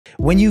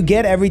When you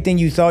get everything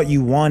you thought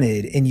you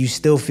wanted and you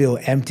still feel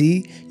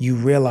empty, you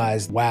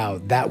realize, wow,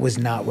 that was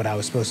not what I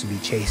was supposed to be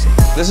chasing.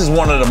 This is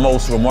one of the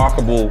most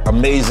remarkable,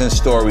 amazing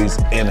stories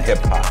in hip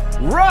hop.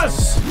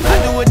 Russ!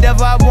 I do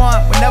whatever I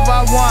want, whenever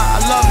I want,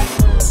 I love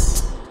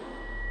it.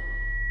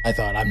 I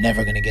thought, I'm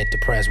never gonna get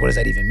depressed. What does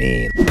that even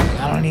mean?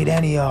 I don't need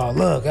any of y'all,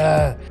 look.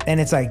 And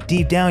it's like,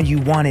 deep down, you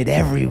wanted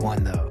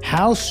everyone though.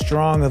 How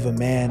strong of a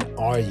man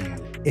are you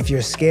if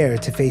you're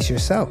scared to face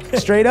yourself?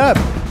 Straight up.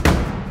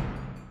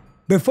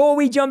 Before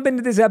we jump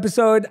into this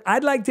episode,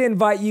 I'd like to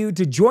invite you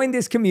to join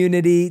this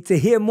community to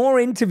hear more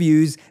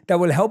interviews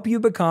that will help you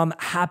become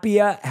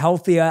happier,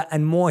 healthier,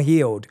 and more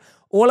healed.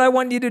 All I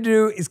want you to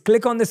do is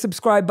click on the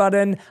subscribe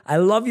button. I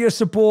love your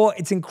support.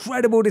 It's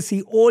incredible to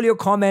see all your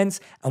comments,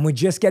 and we're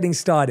just getting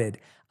started.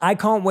 I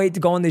can't wait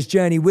to go on this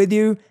journey with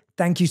you.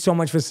 Thank you so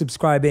much for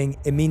subscribing.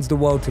 It means the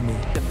world to me.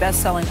 The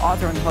best-selling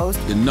author and host.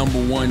 The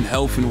 #1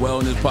 health and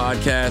wellness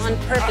podcast. On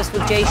Purpose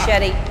with Jay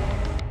Shetty.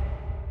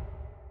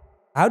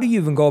 How do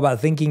you even go about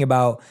thinking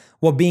about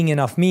what being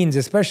enough means,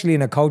 especially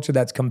in a culture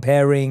that's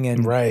comparing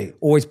and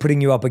always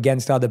putting you up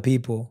against other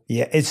people?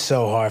 Yeah, it's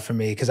so hard for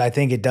me because I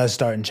think it does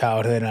start in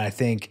childhood. And I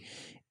think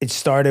it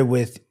started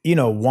with,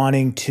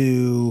 wanting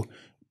to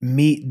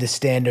meet the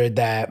standard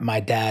that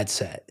my dad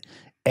set.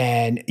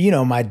 And,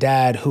 my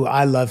dad, who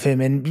I love him,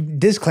 and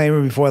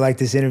disclaimer before like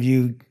this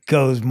interview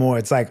goes more,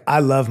 it's like, I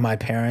love my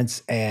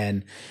parents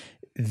and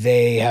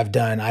they have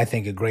done, I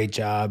think, a great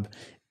job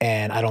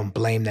and I don't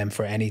blame them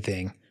for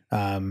anything.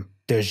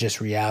 There's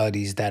just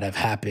realities that have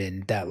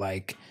happened that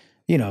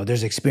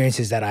there's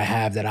experiences that I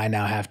have that I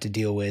now have to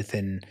deal with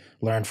and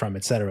learn from,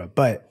 et cetera.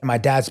 But my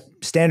dad's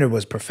standard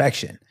was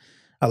perfection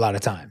a lot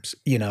of times,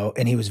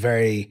 and he was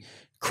very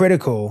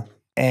critical.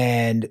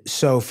 And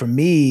so for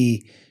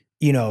me,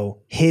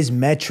 his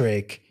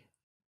metric,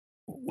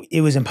 it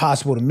was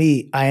impossible to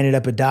meet. I ended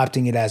up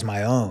adopting it as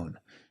my own,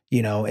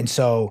 and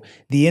so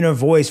the inner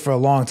voice for a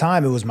long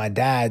time, it was my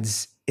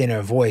dad's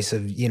inner voice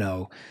of,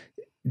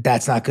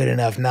 that's not good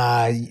enough.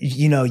 Nah,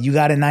 you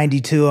got a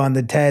 92 on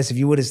the test. If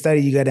you would have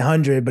studied, you got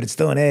 100, but it's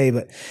still an A.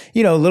 But,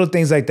 little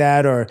things like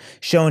that, or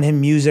showing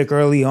him music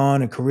early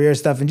on and career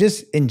stuff and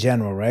just in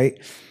general, right?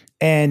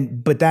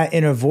 But that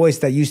inner voice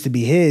that used to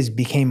be his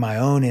became my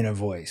own inner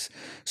voice.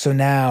 So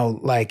now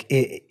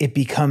it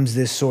becomes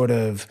this sort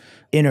of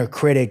inner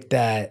critic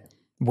that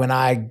when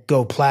I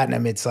go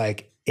platinum, it's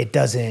like, it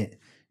doesn't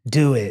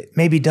do it.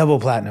 Maybe double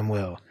platinum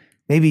will.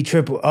 Maybe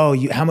triple. Oh,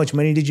 how much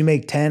money did you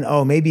make? 10?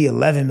 Oh, maybe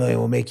 11 million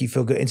will make you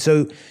feel good. And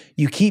so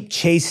you keep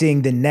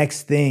chasing the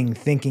next thing,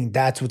 thinking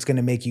that's what's going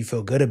to make you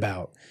feel good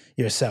about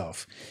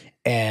yourself.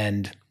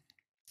 And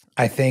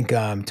I think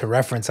to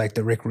reference like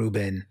the Rick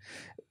Rubin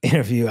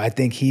interview, I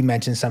think he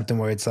mentioned something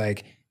where it's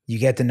like, you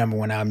get the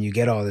 #1 album, you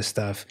get all this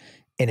stuff,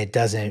 and it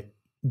doesn't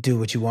do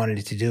what you wanted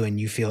it to do,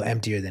 and you feel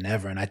emptier than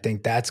ever. And I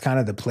think that's kind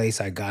of the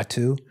place I got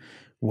to,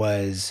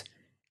 was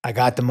I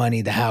got the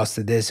money, the house,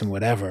 the this and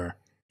whatever.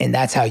 And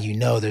that's how you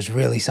know there's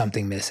really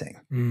something missing.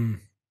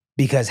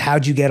 Because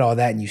how'd you get all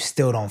that and you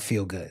still don't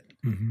feel good?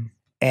 Mm-hmm.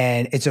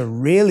 And it's a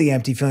really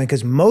empty feeling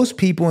because most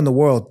people in the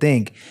world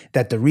think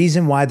that the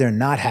reason why they're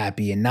not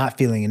happy and not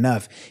feeling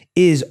enough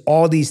is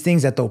all these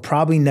things that they'll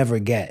probably never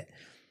get.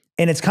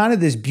 And it's kind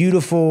of this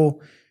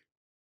beautiful,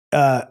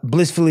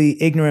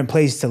 blissfully ignorant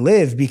place to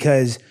live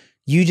because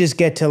you just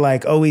get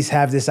to always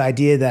have this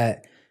idea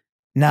that,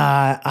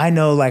 nah, I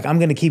know I'm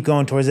going to keep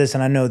going towards this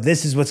and I know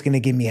this is what's going to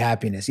give me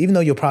happiness, even though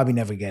you'll probably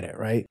never get it,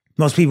 right?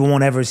 Most people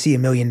won't ever see $1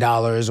 million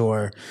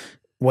or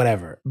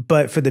whatever.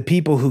 But for the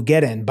people who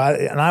get it, and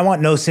I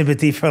want no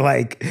sympathy for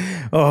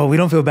oh, we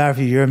don't feel bad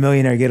for you, you're a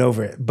millionaire, get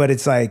over it. But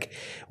it's like,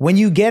 when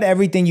you get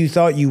everything you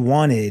thought you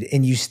wanted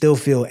and you still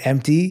feel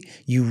empty,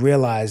 you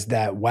realize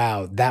that,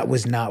 wow, that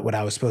was not what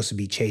I was supposed to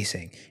be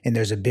chasing. And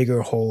there's a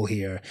bigger hole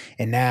here.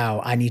 And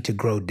now I need to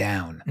grow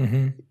down,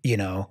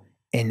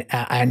 and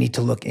I need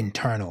to look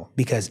internal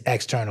because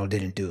external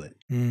didn't do it.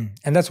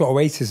 And that's what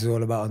Oasis is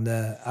all about on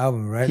the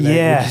album, right?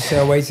 Yeah. Would you say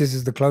Oasis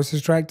is the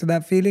closest track to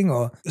that feeling,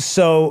 or?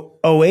 So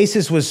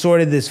Oasis was sort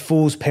of this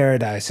fool's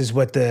paradise is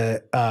what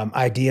the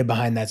idea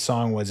behind that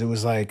song was. It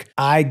was like,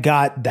 I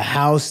got the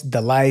house, the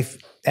life,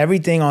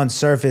 everything on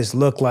surface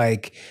looked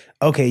like,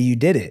 okay, you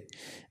did it.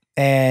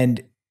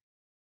 And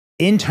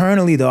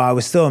internally, though, I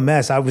was still a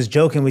mess. I was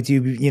joking with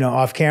you,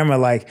 off camera,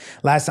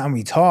 last time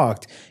we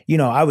talked,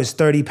 I was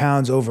 30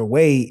 pounds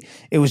overweight.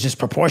 It was just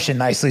proportioned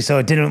nicely. So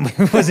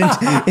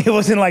it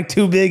wasn't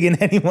too big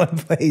in any one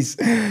place,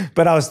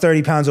 but I was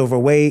 30 pounds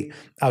overweight.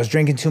 I was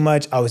drinking too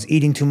much. I was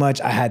eating too much.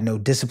 I had no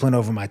discipline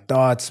over my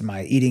thoughts,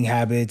 my eating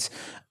habits.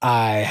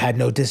 I had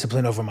no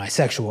discipline over my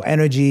sexual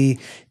energy,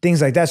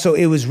 things like that. So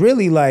it was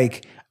really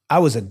I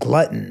was a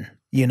glutton,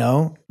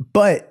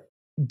 but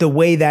the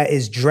way that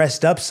is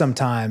dressed up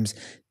sometimes,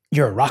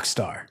 you're a rock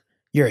star,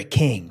 you're a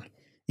king,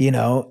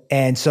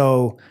 And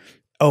so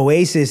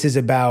Oasis is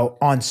about,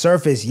 on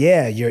surface,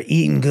 yeah, you're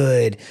eating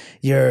good,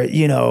 you're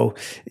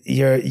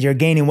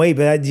gaining weight,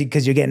 but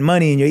because you're getting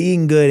money and you're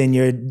eating good and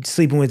you're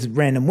sleeping with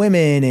random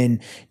women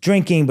and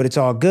drinking, but it's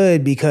all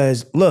good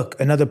because look,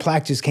 another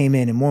plaque just came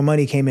in and more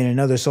money came in,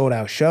 another sold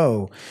out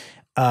show.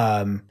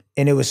 And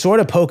it was sort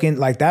of poking,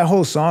 like that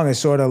whole song is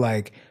sort of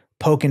like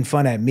poking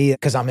fun at me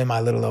because I'm in my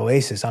little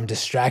oasis. I'm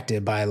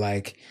distracted by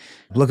like,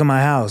 look at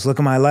my house, look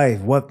at my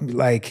life.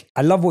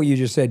 I love what you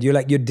just said.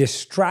 You're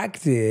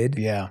distracted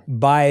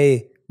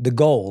by the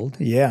gold.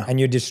 Yeah. And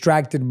you're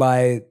distracted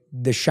by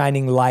the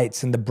shining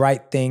lights and the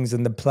bright things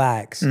and the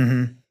plaques.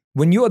 Mm-hmm.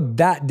 When you're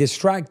that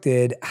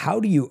distracted, how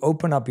do you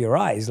open up your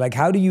eyes? Like,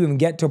 how do you even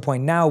get to a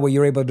point now where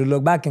you're able to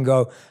look back and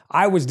go,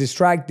 I was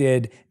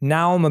distracted,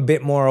 now I'm a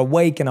bit more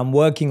awake and I'm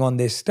working on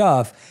this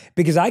stuff?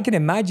 Because I can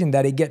imagine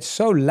that it gets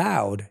so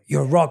loud.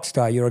 You're a rock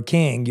star, you're a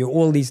king, you're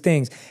all these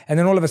things. And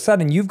then all of a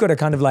sudden, you've got to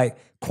kind of like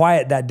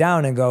quiet that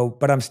down and go,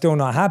 but I'm still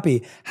not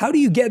happy. How do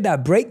you get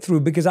that breakthrough?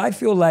 Because I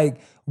feel like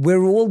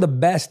we're all the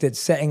best at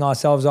setting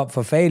ourselves up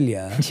for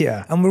failure.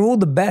 Yeah. And we're all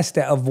the best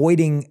at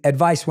avoiding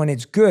advice when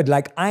it's good.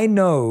 Like, I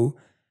know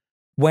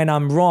when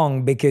I'm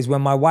wrong because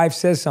when my wife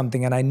says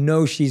something and I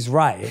know she's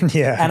right,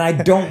 and I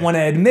don't want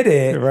to admit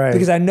it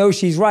because I know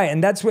she's right.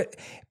 And that's what,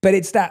 but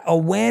it's that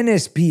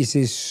awareness piece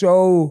is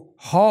so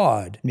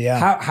hard.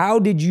 Yeah. How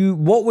did you,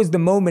 what was the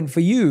moment for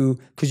you?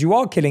 Because you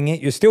are killing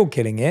it, you're still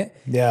killing it.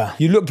 Yeah.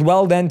 You looked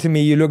well then to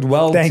me, you looked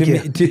well Thank to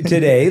you. me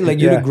today. Like,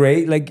 you look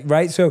great, like,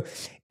 right? So,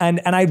 and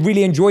I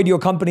really enjoyed your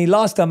company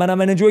last time and I'm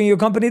enjoying your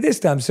company this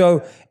time.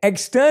 So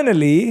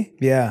externally,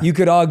 you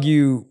could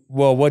argue,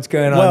 well, what's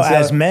going on? Well, So,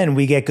 as men,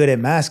 we get good at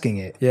masking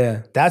it.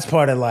 Yeah. That's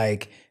part of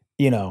like,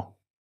 I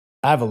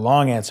have a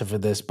long answer for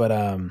this, but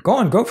go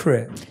on, go for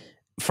it.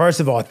 First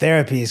of all,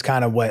 therapy is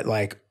kind of what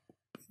like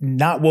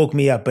not woke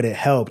me up, but it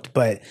helped.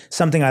 But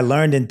something I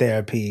learned in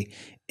therapy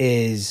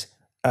is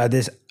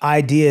this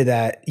idea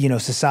that,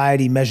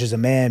 society measures a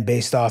man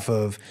based off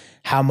of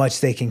how much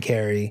they can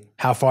carry,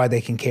 how far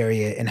they can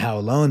carry it, and how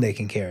alone they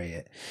can carry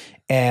it.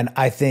 And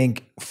I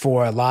think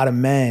for a lot of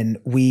men,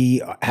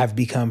 we have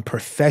become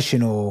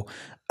professional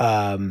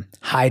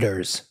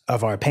hiders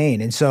of our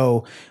pain. And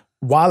so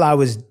while I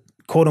was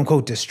quote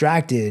unquote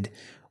distracted,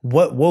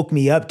 what woke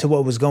me up to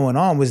what was going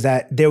on was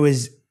that there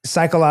was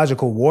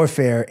psychological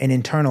warfare and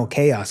internal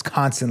chaos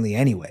constantly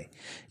anyway.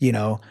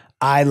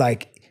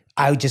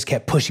 I just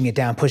kept pushing it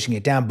down,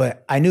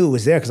 but I knew it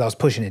was there because I was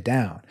pushing it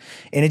down.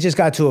 And it just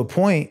got to a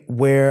point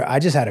where I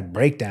just had a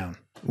breakdown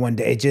one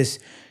day.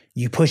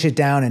 You push it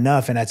down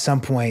enough and at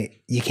some point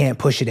you can't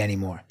push it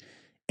anymore.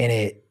 And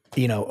it,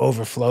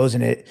 overflows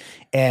in it.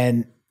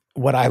 And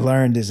what I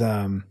learned is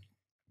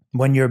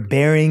when you're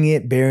burying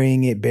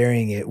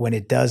it, when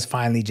it does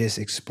finally just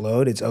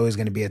explode, it's always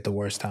going to be at the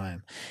worst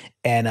time.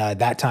 And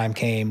that time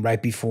came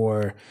right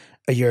before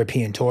a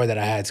European tour that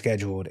I had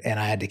scheduled, and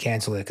I had to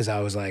cancel it because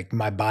I was like,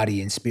 my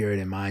body and spirit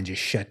and mind just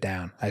shut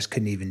down. I just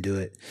couldn't even do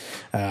it.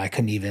 I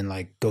couldn't even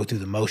like go through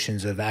the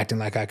motions of acting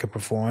like I could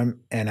perform.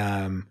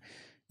 And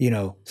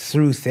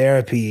through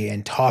therapy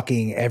and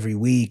talking every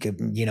week,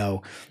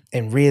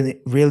 and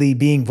really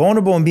being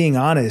vulnerable and being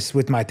honest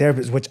with my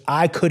therapist, which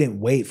I couldn't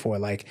wait for.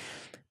 Like,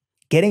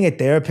 getting a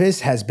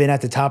therapist has been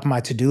at the top of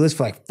my to-do list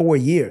for like 4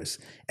 years.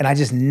 And I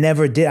just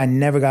never did. I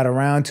never got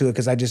around to it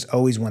because I just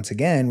always, once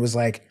again, was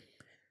like,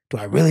 do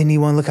I really need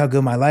one? Look how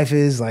good my life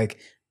is. Like,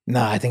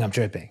 nah, I think I'm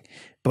tripping.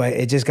 But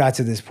it just got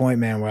to this point,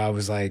 man, where I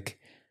was like,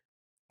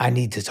 I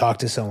need to talk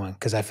to someone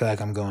because I feel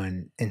like I'm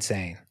going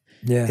insane.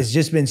 Yeah. It's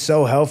just been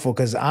so helpful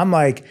because I'm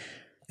like,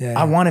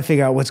 I want to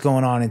figure out what's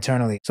going on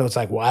internally. So it's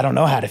like, well, I don't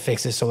know how to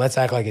fix this. So let's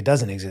act like it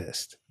doesn't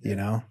exist,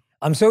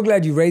 I'm so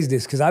glad you raised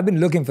this because I've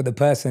been looking for the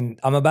person.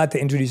 I'm about to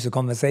introduce a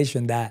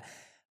conversation that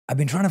I've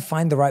been trying to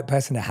find the right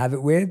person to have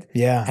it with.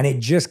 Yeah. And it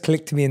just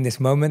clicked to me in this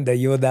moment that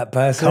you're that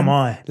person. Come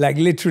on. Like,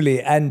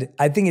 literally. And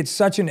I think it's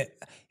such an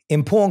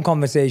important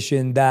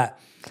conversation that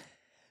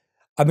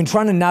I've been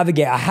trying to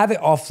navigate. I have it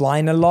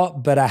offline a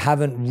lot, but I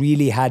haven't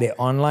really had it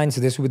online.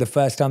 So this will be the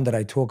first time that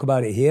I talk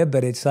about it here.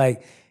 But it's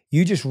like,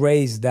 you just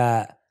raised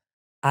that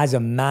as a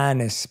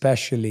man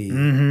especially,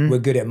 we're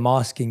good at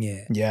masking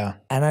it. Yeah.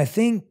 And I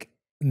think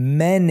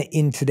men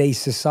in today's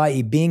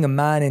society, being a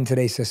man in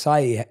today's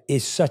society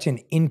is such an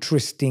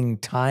interesting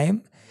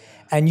time.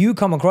 And you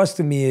come across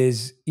to me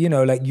as,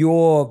 like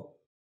you're,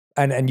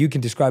 and you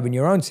can describe in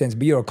your own sense,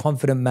 but you're a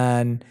confident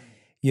man,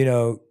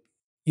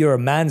 you're a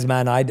man's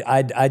man,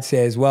 I'd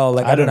say as well.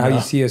 Like, I don't know how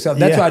you see yourself.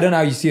 That's why I don't know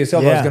how you see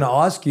yourself. I was going to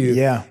ask you.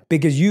 Yeah.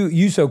 Because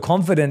you so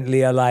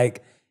confidently are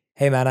like,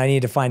 hey man, I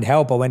need to find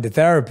help. I went to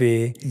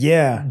therapy.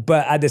 Yeah.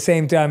 But at the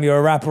same time, you're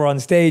a rapper on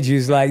stage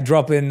who's like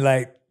dropping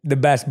like the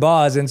best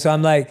bars. And so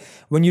I'm like,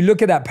 when you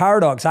look at that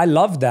paradox, I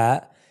love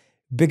that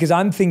because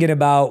I'm thinking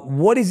about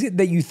what is it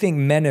that you think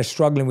men are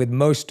struggling with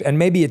most? And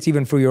maybe it's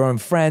even for your own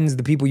friends,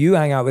 the people you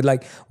hang out with.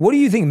 Like, what do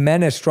you think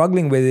men are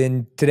struggling with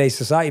in today's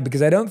society?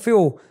 Because I don't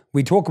feel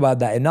we talk about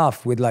that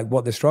enough with like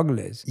what the struggle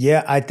is.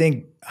 Yeah,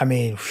 I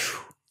mean,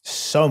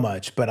 so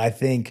much, but I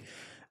think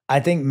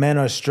men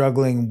are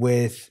struggling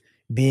with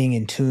being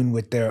in tune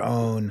with their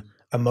own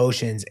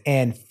emotions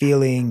and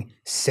feeling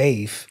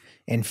safe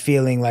and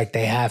feeling like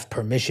they have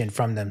permission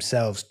from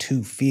themselves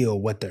to feel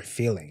what they're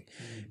feeling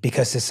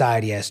because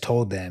society has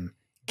told them,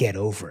 get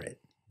over it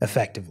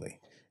effectively,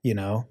 you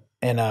know?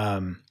 And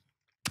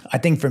I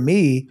think for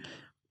me,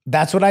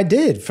 that's what I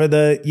did for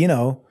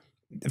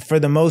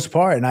the most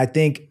part. And I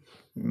think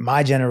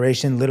my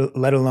generation,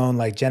 let alone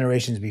like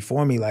generations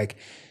before me, like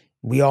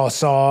we all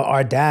saw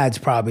our dads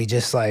probably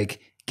just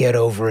like get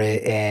over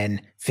it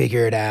and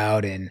figure it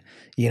out and,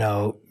 you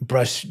know,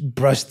 brush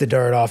the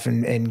dirt off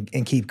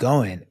and keep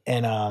going.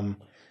 And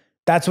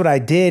that's what I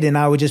did. And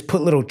I would just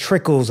put little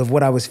trickles of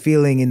what I was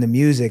feeling in the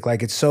music.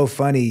 Like, it's so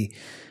funny,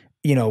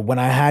 you know, when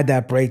I had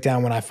that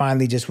breakdown, when I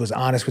finally just was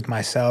honest with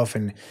myself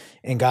and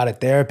got a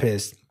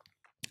therapist,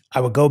 I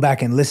would go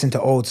back and listen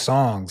to old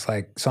songs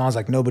like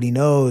Nobody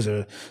Knows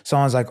or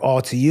songs like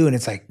All to You. And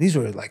it's like, these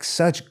were like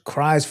such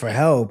cries for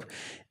help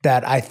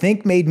that I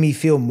think made me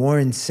feel more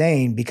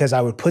insane because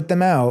I would put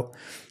them out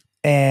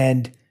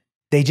and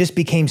they just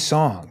became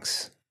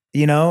songs,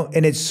 you know?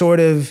 And it sort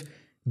of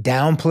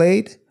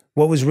downplayed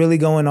what was really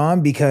going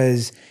on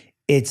because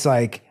it's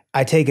like,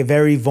 I take a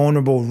very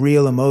vulnerable,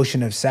 real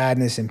emotion of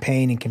sadness and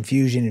pain and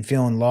confusion and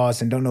feeling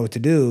lost and don't know what to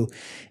do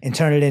and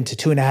turn it into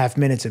 2.5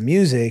 minutes of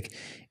music.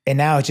 And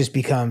now it just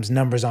becomes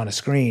numbers on a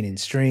screen and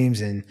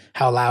streams and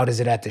how loud is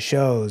it at the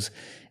shows.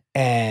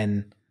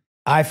 And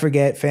I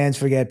forget, fans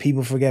forget,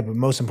 people forget, but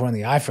most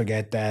importantly, I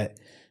forget that,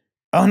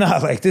 oh no,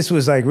 like this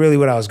was like really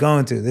what I was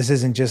going through. This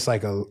isn't just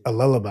like a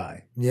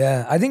lullaby.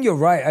 Yeah, I think you're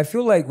right. I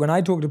feel like when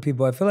I talk to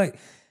people, I feel like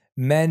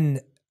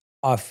men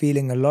are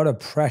feeling a lot of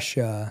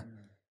pressure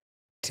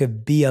to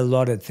be a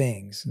lot of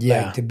things.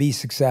 Yeah. Like to be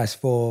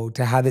successful,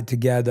 to have it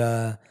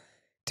together,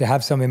 to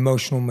have some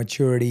emotional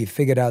maturity,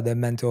 figured out their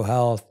mental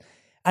health.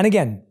 And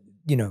again,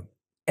 you know,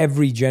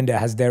 every gender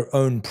has their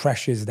own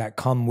pressures that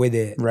come with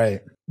it.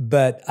 Right.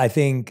 But I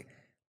think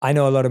I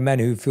know a lot of men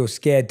who feel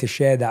scared to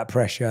share that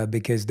pressure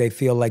because they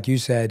feel, like you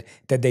said,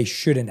 that they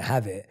shouldn't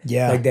have it.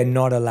 Yeah. Like they're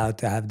not allowed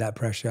to have that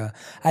pressure.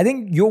 I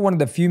think you're one of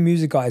the few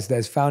music artists that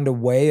has found a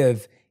way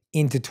of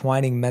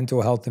intertwining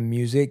mental health and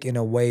music in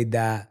a way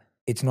that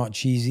it's not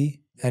cheesy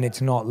and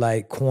it's not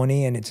like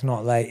corny and it's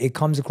not like, it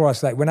comes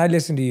across like, when I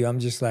listen to you, I'm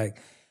just like,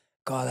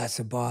 God, that's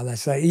a bar.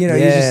 That's like, you know,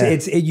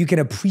 you can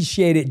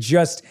appreciate it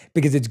just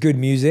because it's good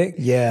music.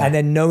 Yeah. And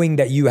then knowing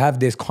that you have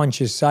this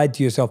conscious side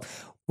to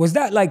yourself. Was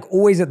that like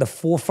always at the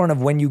forefront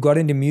of when you got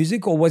into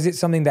music, or was it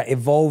something that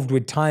evolved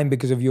with time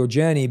because of your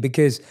journey?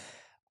 Because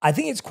I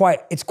think it's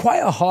quite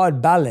a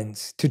hard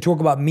balance to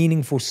talk about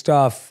meaningful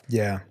stuff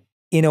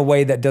in a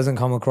way that doesn't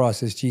come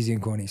across as cheesy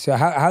and corny. So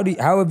how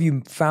have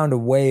you found a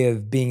way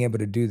of being able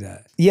to do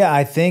that? Yeah,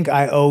 I think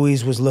I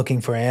always was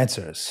looking for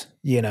answers,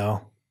 you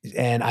know?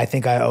 And I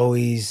think I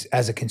always,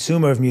 as a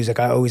consumer of music,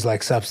 I always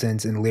like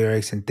substance and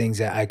lyrics and things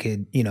that I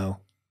could, you know,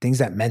 things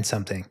that meant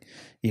something,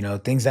 you know,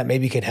 things that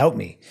maybe could help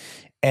me.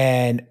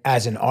 And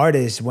as an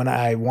artist, when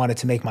I wanted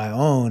to make my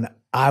own,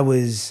 I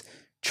was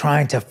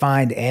trying to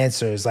find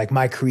answers. Like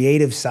my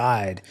creative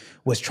side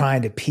was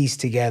trying to piece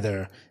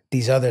together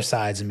these other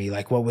sides of me,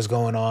 like what was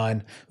going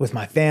on with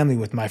my family,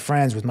 with my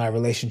friends, with my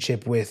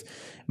relationship with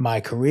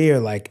my career.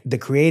 Like the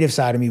creative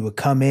side of me would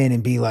come in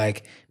and be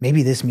like,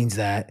 maybe this means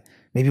that,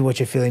 maybe what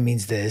you're feeling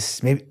means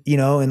this, maybe, you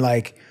know, and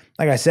like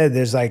I said,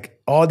 there's like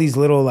all these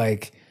little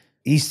like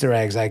Easter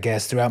eggs, I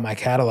guess, throughout my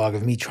catalog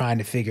of me trying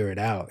to figure it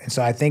out. And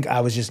so I think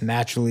I was just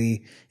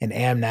naturally and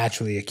am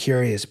naturally a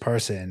curious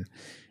person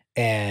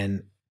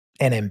and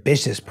an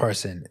ambitious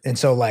person. And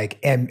so like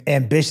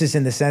ambitious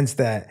in the sense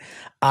that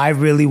I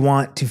really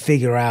want to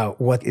figure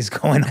out what is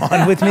going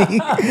on with me.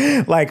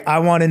 Like I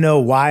want to know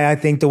why I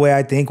think the way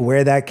I think,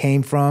 where that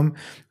came from.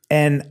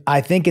 And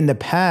I think in the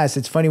past,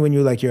 it's funny when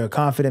you're like, you're a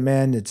confident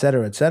man, et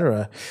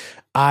cetera,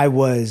 I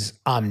was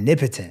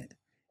omnipotent.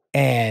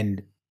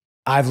 And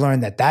I've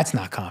learned that that's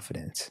not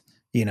confidence,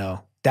 you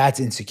know, that's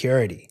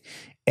insecurity.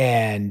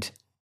 And,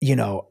 you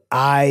know,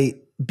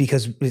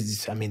 because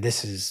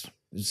this is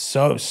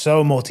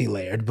so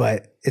multi-layered,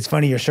 but it's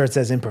funny your shirt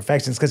says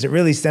imperfections because it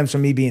really stems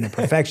from me being a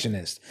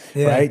perfectionist,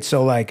 right?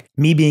 So like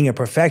me being a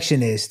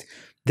perfectionist,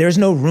 there's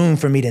no room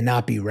for me to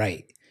not be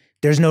right.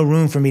 There's no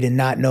room for me to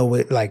not know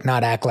what, like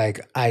not act like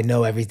I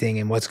know everything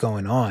and what's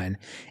going on.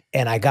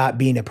 And I got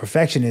being a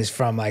perfectionist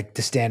from like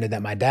the standard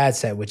that my dad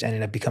set, which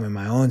ended up becoming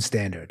my own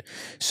standard.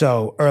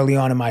 So early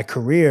on in my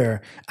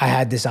career, I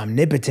had this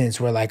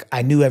omnipotence where like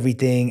I knew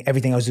everything I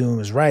was doing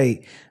was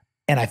right.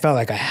 And I felt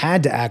like I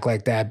had to act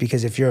like that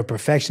because if you're a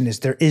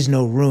perfectionist, there is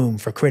no room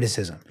for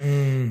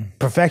criticism.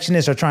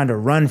 Perfectionists are trying to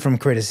run from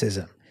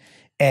criticism,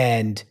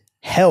 and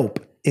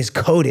help is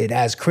coded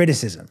as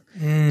criticism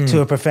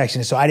to a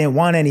perfectionist. So I didn't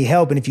want any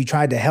help. And if you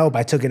tried to help,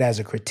 I took it as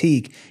a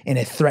critique and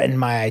it threatened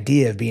my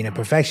idea of being a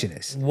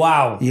perfectionist.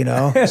 Wow. You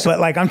know? So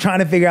like, I'm trying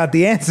to figure out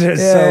the answers.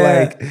 So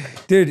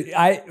like, dude,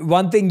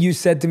 one thing you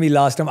said to me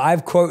last time,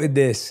 I've quoted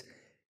this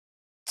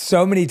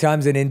so many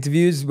times in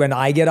interviews when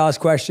I get asked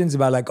questions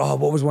about like, oh,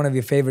 what was one of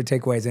your favorite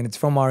takeaways? And it's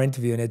from our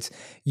interview. And it's,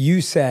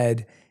 you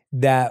said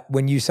that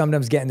when you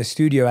sometimes get in the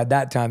studio at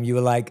that time, you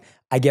were like,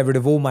 I get rid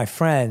of all my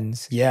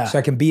friends Yeah. so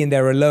I can be in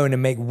there alone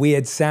and make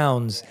weird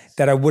sounds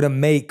that I wouldn't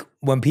make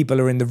when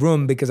people are in the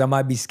room because I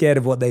might be scared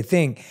of what they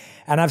think.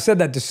 And I've said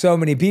that to so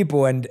many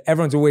people and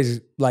everyone's always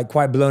like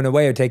quite blown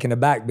away or taken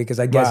aback because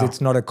I guess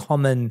it's not a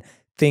common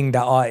thing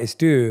that artists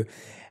do.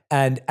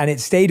 And it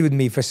stayed with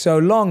me for so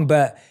long.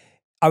 But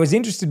I was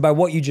interested by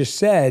what you just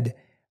said.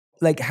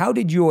 Like, how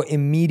did your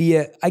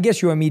immediate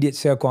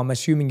circle, I'm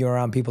assuming you're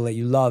around people that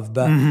you love,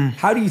 but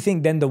how do you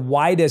think then the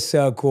wider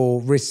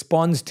circle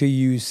responds to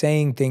you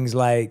saying things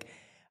like,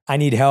 I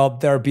need help,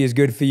 therapy is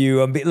good for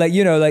you? And like,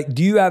 you know, like,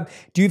 do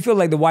you feel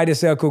like the wider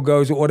circle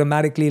goes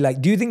automatically?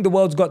 Like, do you think the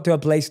world's got to a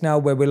place now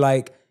where we're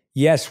like,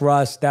 yes,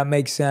 Russ, that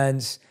makes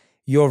sense,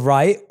 you're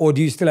right? Or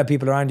do you still have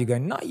people around you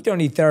going, no, you don't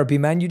need therapy,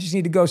 man. You just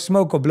need to go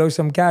smoke or blow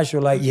some cash or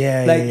like,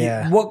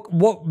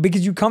 what,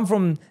 because you come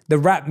from the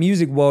rap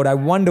music world, I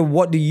wonder,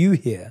 what do you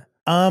hear?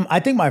 I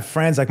think my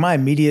friends, like my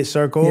immediate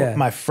circle,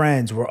 my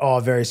friends were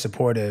all very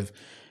supportive.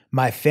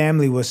 My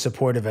family was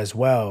supportive as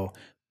well,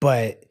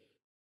 but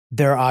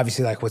they're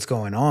obviously like, what's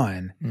going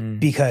on?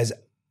 Because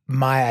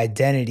my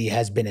identity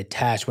has been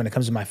attached, when it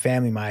comes to my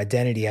family, my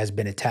identity has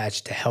been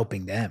attached to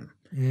helping them.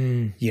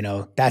 You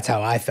know, that's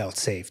how I felt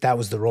safe. That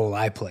was the role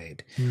I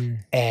played.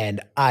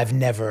 And I've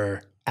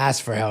never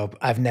asked for help.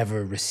 I've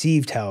never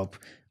received help.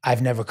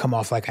 I've never come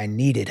off like I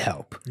needed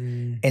help.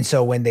 And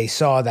so when they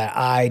saw that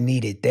I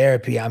needed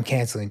therapy, I'm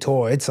canceling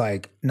tour, it's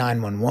like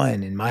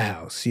 911 in my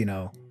house, you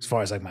know, as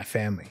far as like my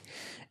family.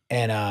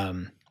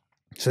 And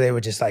so they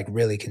were just like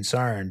really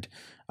concerned.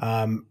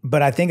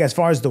 But I think as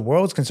far as the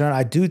world's concerned,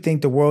 I do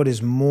think the world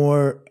is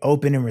more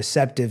open and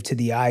receptive to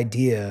the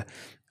idea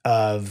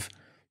of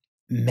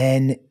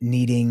men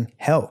needing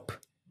help,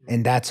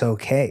 and that's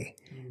okay.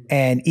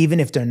 And even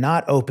if they're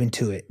not open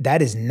to it,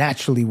 that is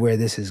naturally where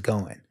this is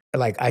going.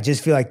 Like, I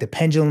just feel like the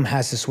pendulum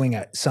has to swing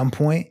at some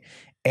point,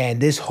 and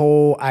this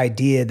whole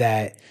idea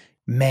that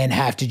men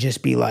have to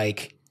just be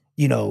like,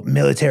 you know,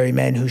 military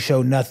men who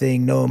show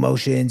nothing, no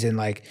emotions, and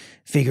like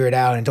figure it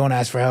out and don't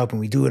ask for help and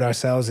we do it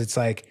ourselves, it's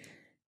like,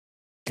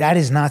 that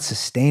is not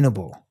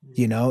sustainable,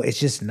 you know? It's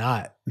just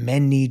not.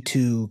 Men need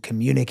to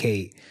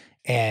communicate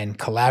and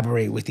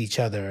collaborate with each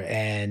other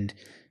and,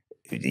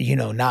 you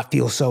know, not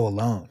feel so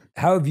alone.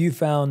 How have you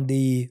found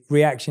the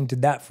reaction to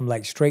that from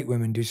like straight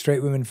women? Do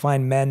straight women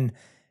find men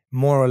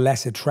more or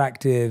less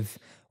attractive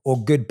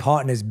or good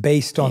partners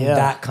based on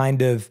that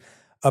kind of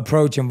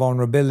approach and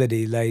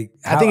vulnerability? Like,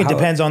 I think it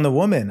depends on the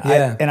woman.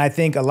 And I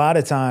think a lot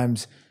of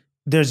times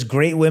there's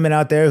great women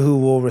out there who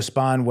will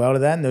respond well to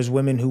that, and there's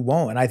women who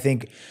won't. And I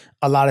think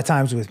a lot of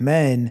times with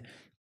men,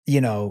 you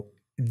know,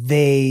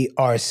 they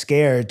are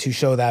scared to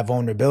show that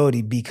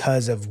vulnerability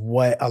because of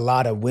what a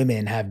lot of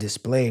women have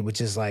displayed, which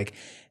is like,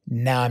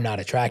 now I'm not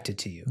attracted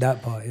to you.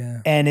 That part,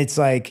 yeah. And it's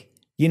like,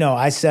 you know,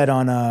 I said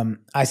on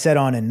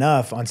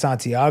Enough on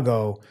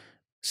Santiago,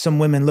 some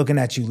women looking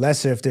at you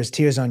lesser if there's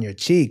tears on your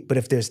cheek, but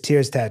if there's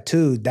tears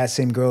tattooed, that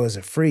same girl is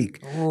a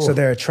freak. Ooh. So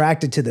they're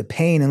attracted to the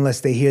pain unless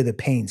they hear the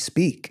pain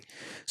speak.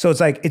 So it's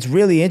like, it's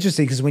really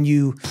interesting because when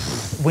you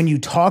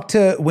talk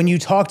to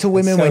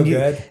women,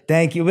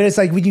 thank you. But it's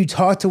like when you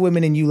talk to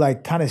women and you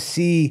like kind of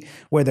see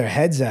where their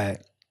head's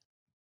at,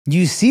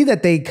 you see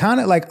that they kind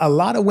of like, a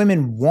lot of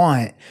women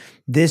want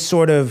this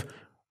sort of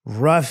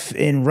rough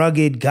and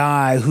rugged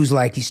guy who's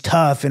like, he's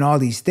tough and all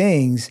these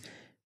things,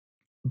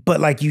 but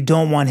like you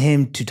don't want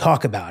him to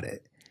talk about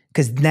it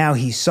because now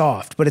he's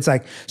soft. But it's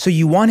like, so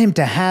you want him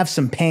to have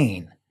some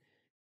pain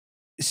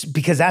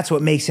because that's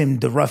what makes him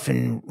the rough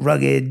and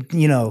rugged,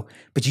 you know,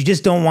 but you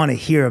just don't want to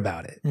hear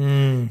about it.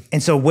 And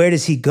so where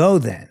does he go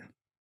then?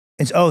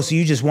 And so, so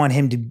you just want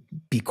him to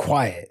be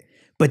quiet,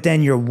 but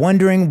then you're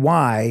wondering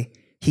why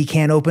he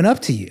can't open up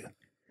to you.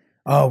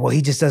 Oh, well,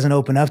 he just doesn't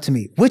open up to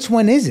me. Which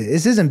one is it?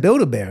 This isn't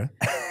Build-A-Bear.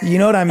 You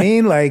know what I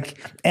mean? Like,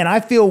 and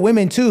I feel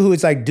women too, who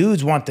it's like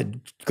dudes want the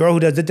girl who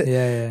does it.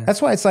 Yeah. That's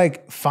why it's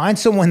like, find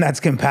someone that's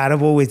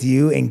compatible with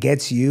you and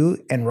gets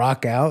you and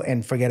rock out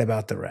and forget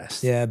about the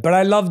rest. Yeah, but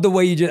I love the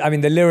way you just, I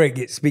mean, the lyric,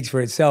 it speaks for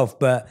itself,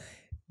 but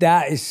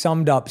that is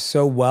summed up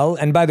so well.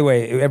 And by the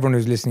way, everyone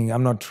who's listening,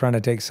 I'm not trying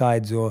to take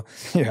sides or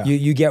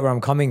you get where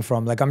I'm coming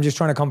from. Like, I'm just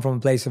trying to come from a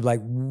place of like,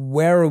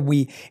 where are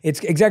we?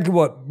 It's exactly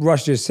what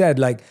Russ just said.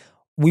 Like,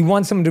 we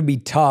want someone to be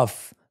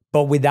tough,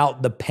 but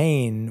without the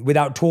pain,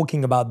 without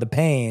talking about the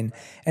pain.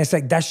 And it's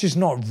like, that's just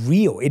not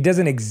real. It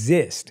doesn't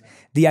exist.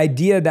 The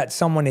idea that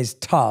someone is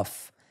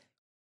tough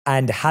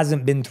and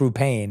hasn't been through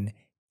pain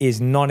is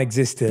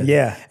non-existent.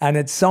 Yeah. And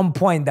at some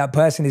point, that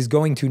person is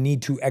going to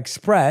need to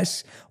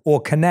express or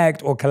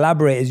connect or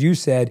collaborate, as you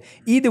said,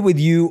 either with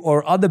you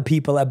or other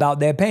people about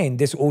their pain.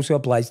 This also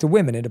applies to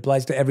women. It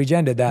applies to every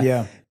gender,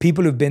 that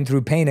people who've been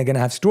through pain are going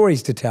to have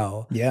stories to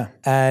tell. Yeah.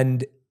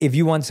 And if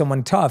you want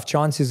someone tough,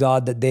 chances are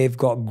that they've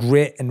got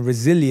grit and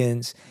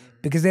resilience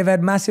because they've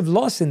had massive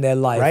loss in their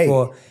life.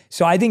 Right.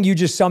 So I think you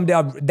just summed it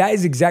up. That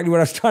is exactly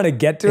what I was trying to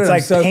get to. It's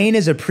like pain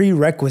is a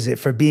prerequisite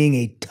for being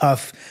a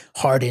tough,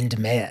 hardened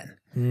man.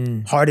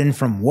 Hardened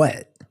from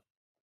what?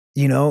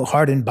 You know,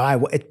 hardened by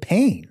what? It's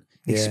pain,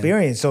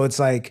 experience. So it's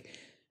like,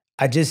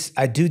 I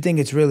do think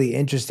it's really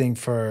interesting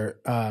for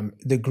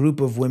the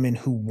group of women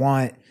who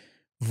want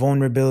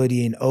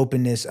vulnerability and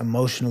openness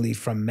emotionally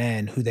from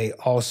men, who they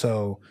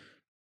also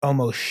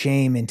almost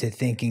shame into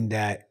thinking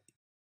that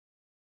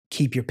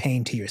keep your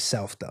pain to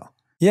yourself though.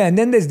 Yeah, and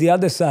then there's the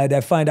other side.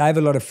 I find I have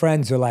a lot of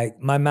friends who are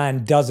like, my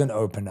man doesn't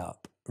open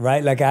up,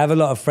 right? Like I have a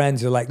lot of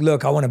friends who are like,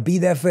 look, I want to be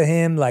there for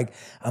him. Like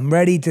I'm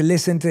ready to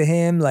listen to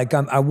him. Like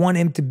I want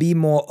him to be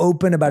more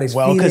open about his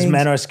feelings. Well, because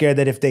men are scared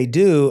that if they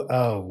do,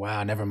 oh,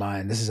 wow, never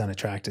mind. This is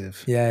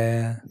unattractive.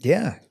 Yeah.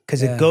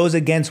 Because it goes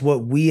against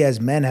what we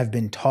as men have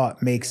been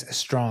taught makes a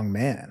strong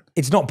man.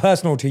 It's not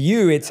personal to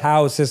you. It's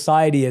how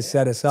society has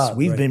set us up. So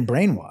we've been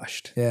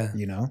brainwashed. Yeah.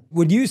 You know?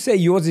 Would you say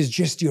yours is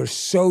just you're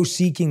so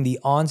seeking the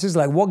answers?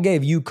 Like what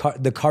gave you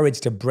the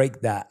courage to break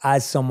that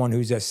as someone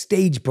who's a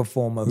stage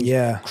performer,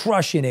 who's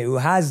crushing it, who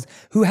has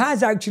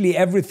actually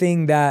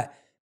everything that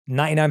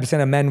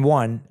 99% of men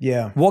want?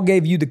 Yeah. What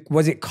gave you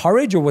was it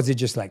courage, or was it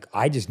just like,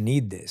 I just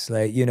need this?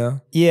 Like, you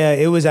know? Yeah,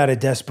 it was out of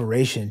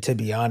desperation, to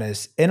be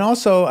honest. And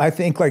also I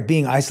think like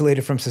being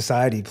isolated from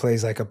society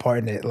plays like a part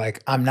in it.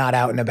 Like I'm not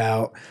out and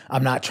about.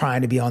 I'm not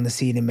trying to be on the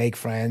scene and make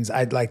friends.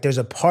 There's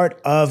a part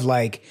of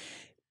like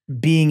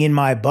being in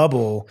my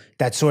bubble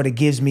that sort of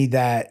gives me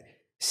that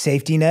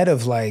safety net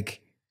of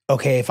like,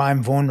 okay, if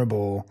I'm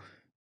vulnerable,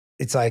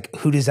 it's like,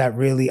 who does that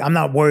really, I'm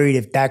not worried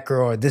if that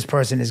girl or this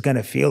person is going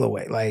to feel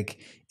away. Like,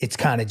 it's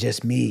kind of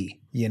just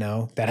me, you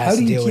know, that has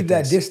to deal with this. How do you keep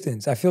that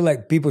distance? I feel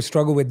like people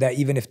struggle with that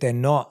even if they're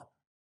not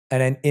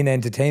in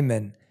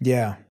entertainment.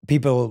 Yeah.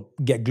 People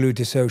get glued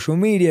to social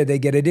media, they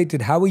get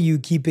addicted. How are you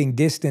keeping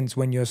distance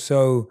when you're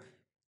so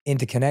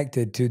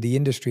interconnected to the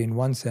industry in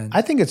one sense?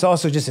 I think it's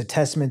also just a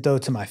testament though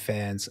to my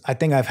fans. I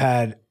think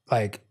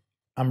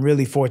I'm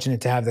really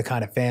fortunate to have the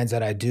kind of fans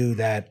that I do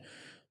that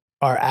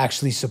are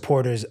actually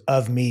supporters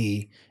of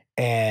me.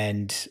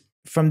 And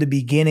from the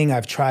beginning,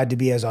 I've tried to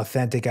be as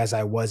authentic as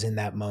I was in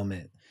that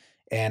moment.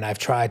 And I've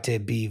tried to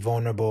be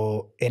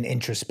vulnerable and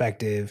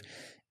introspective.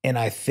 And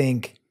I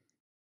think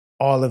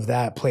all of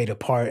that played a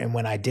part in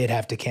when I did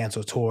have to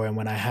cancel tour and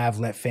when I have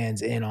let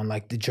fans in on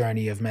like the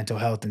journey of mental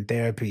health and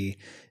therapy,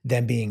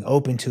 them being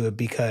open to it,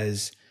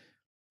 because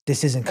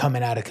this isn't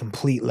coming out of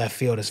complete left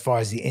field as far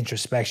as the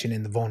introspection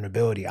and the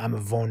vulnerability. I'm a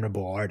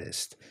vulnerable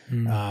artist.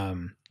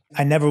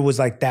 I never was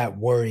like that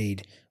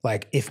worried,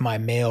 like if my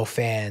male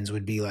fans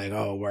would be like,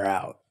 oh, we're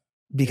out.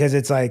 Because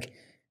it's like,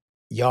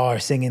 y'all are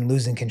singing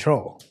Losing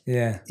Control.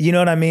 Yeah. You know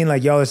what I mean?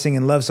 Like y'all are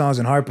singing love songs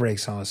and heartbreak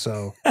songs.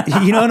 So,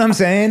 you know what I'm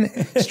saying?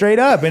 Straight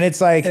up. And it's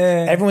like,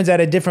 everyone's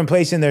at a different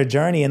place in their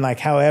journey, and like,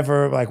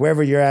 however, like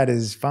wherever you're at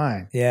is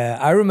fine. Yeah.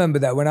 I remember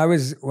that when I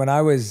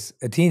was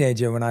a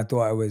teenager, that's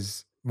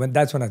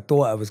when I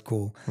thought I was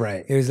cool.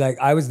 Right. It was like,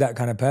 I was that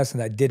kind of person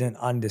that didn't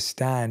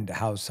understand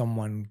how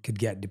someone could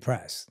get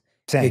depressed.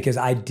 Same. Because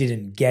I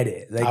didn't get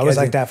it. Like, I was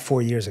like that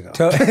 4 years ago.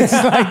 It's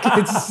like,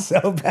 it's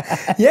so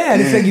bad. Yeah,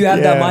 and it's like you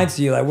have that mindset.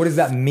 You're like, what does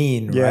that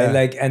mean, right?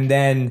 Like, and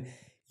then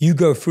you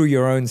go through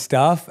your own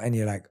stuff and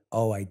you're like,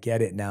 oh, I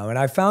get it now. And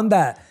I found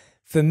that,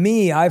 for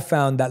me, I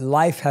found that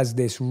life has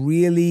this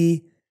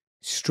really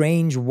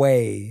strange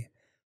way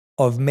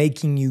of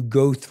making you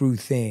go through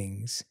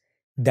things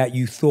that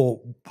you thought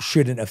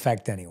shouldn't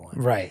affect anyone.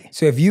 Right.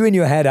 So if you in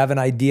your head have an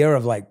idea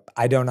of like,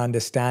 I don't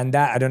understand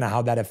that, I don't know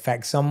how that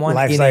affects someone.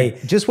 Life's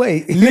like, just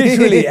wait.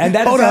 Literally. And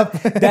that Hold up.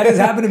 That has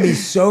happened to me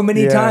so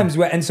many times.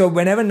 And so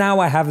whenever now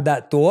I have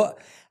that thought,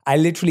 I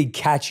literally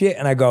catch it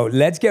and I go,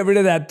 let's get rid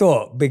of that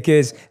thought,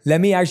 because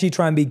let me actually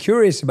try and be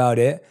curious about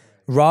it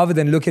rather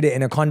than look at it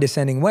in a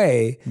condescending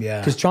way. Yeah.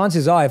 Because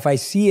chances are, if I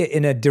see it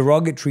in a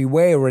derogatory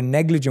way or a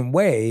negligent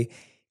way,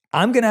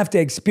 I'm going to have to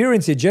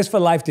experience it just for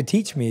life to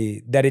teach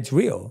me that it's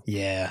real.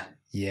 Yeah.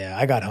 Yeah.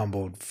 I got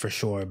humbled for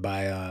sure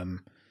by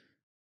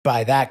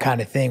that kind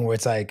of thing where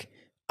it's like,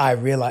 I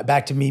realized,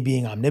 back to me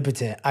being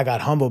omnipotent, I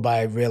got humbled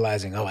by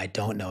realizing, oh, I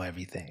don't know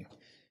everything,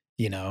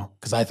 you know,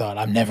 because I thought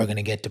I'm never going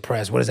to get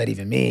depressed. What does that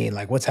even mean?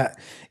 Like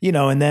you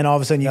know, and then all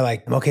of a sudden you're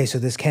like, okay, so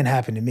this can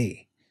happen to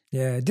me.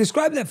 Yeah.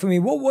 Describe that for me.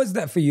 What was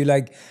that for you?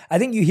 Like, I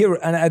think you hear,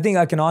 and I think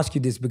I can ask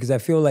you this because I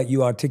feel like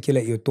you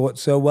articulate your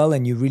thoughts so well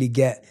and you really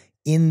get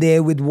in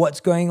there with what's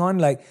going on.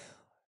 Like,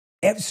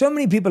 so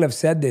many people have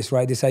said this,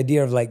 right? This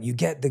idea of like, you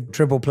get the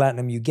triple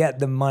platinum, you get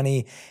the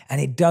money,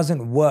 and it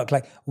doesn't work.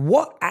 Like,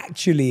 what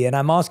actually, and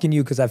I'm asking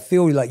you because I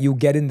feel like you'll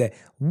get in there,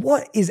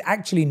 what is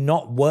actually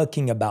not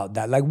working about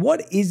that? Like,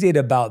 what is it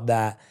about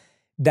that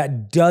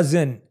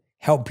doesn't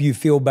help you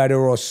feel better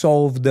or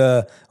solve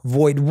the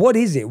void? What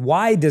is it?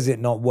 Why does it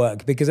not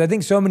work? Because I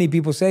think so many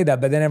people say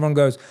that, but then everyone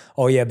goes,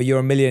 oh yeah, but you're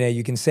a millionaire,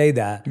 you can say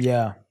that.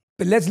 Yeah.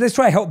 But let's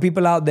try to help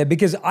people out there,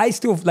 because I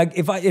still, like,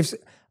 if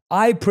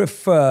I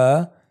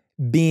prefer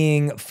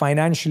being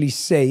financially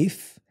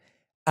safe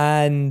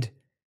and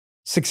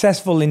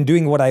successful in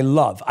doing what I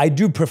love. I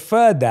do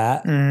prefer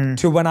that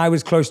to when I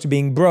was close to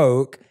being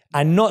broke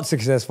and not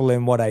successful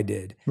in what I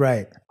did.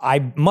 Right.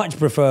 I much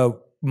prefer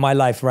my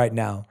life right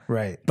now.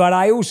 Right. But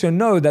I also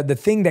know that the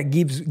thing that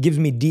gives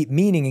me deep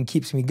meaning and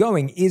keeps me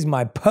going is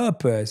my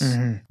purpose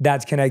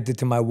that's connected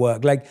to my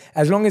work. Like,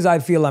 as long as I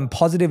feel I'm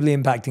positively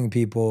impacting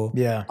people,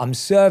 I'm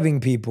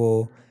serving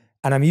people,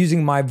 and I'm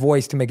using my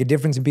voice to make a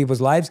difference in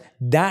people's lives,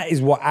 that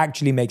is what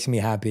actually makes me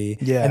happy.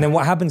 Yeah. And then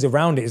what happens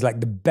around it is like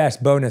the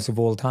best bonus of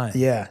all time.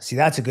 Yeah. See,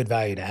 that's a good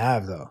value to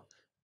have, though.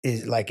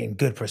 Is like, in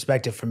good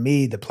perspective for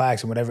me, the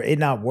plaques and whatever, it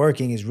not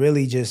working is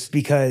really just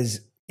because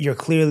you're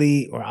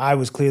clearly, or I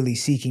was clearly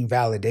seeking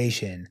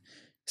validation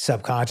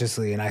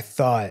subconsciously. And I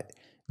thought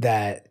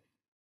that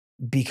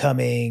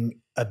becoming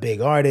a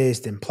big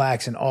artist and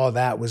plaques and all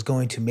that was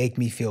going to make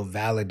me feel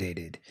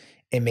validated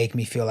and make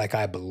me feel like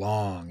I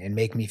belong and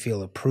make me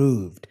feel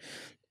approved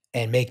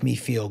and make me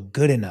feel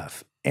good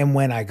enough. And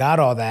when I got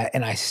all that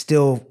and I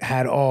still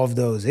had all of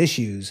those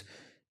issues,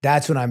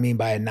 that's what I mean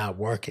by it not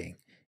working.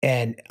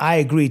 And I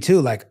agree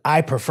too, like,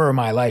 I prefer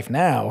my life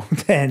now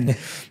than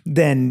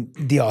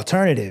the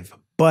alternative,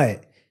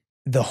 but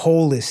the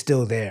hole is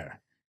still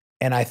there.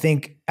 And I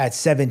think at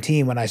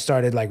 17, when I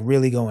started like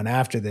really going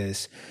after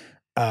this,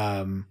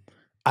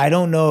 I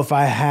don't know if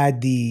I had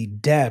the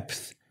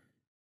depth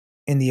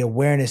and the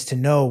awareness to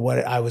know what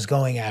I was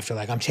going after.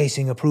 Like, I'm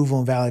chasing approval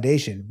and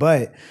validation.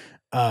 But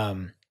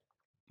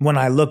when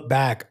I look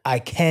back, I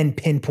can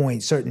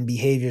pinpoint certain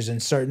behaviors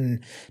and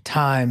certain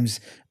times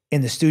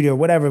in the studio or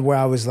whatever, where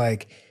I was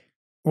like,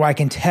 where I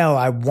can tell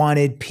I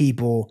wanted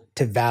people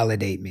to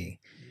validate me.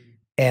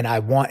 And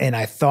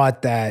I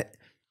thought that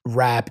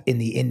rap in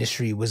the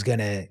industry was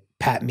gonna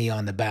pat me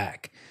on the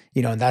back.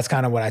 You know, and that's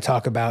kind of what I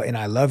talk about in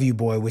I Love You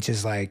Boy, which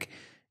is like,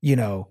 you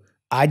know,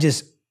 I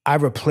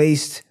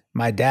replaced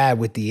my dad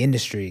with the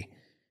industry,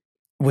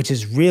 which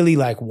is really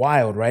like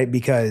wild, right?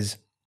 Because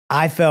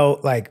I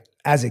felt like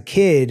as a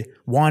kid,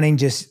 wanting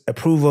just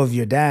approval of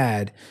your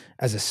dad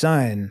as a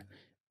son,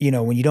 you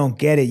know, when you don't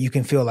get it, you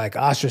can feel like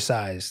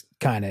ostracized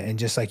kind of, and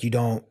just like you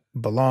don't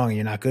belong and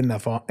you're not good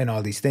enough and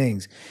all these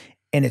things.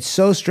 And it's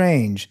so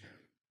strange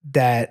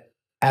that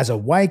as a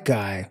white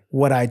guy,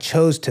 what I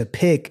chose to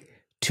pick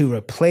to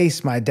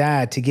replace my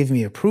dad to give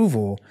me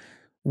approval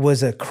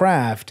was a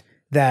craft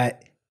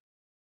that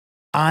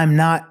I'm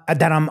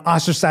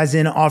ostracized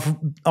in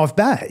off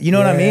bat. You know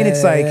what I mean?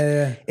 It's like,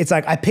 it's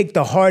like I picked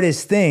the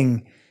hardest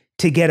thing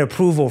to get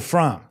approval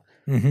from.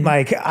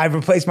 Like, I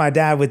replaced my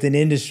dad with an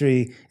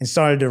industry and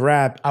started to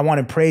rap. I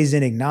wanted praise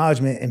and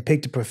acknowledgement and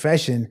picked a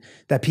profession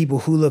that people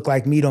who look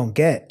like me don't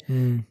get.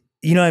 You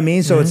know what I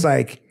mean? So it's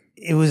like,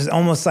 it was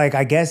almost like,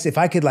 I guess if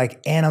I could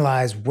like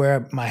analyze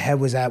where my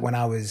head was at when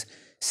I was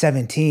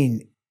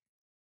 17,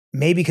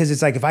 maybe because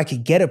it's like, if I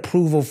could get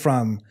approval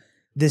from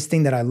this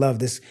thing that I love,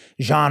 this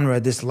genre,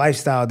 this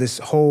lifestyle, this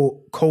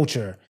whole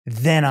culture,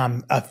 then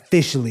I'm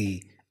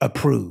officially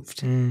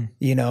approved,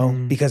 you know,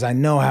 because I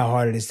know how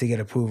hard it is to get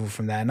approval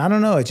from that. And I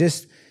don't know,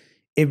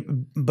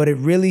 but it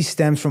really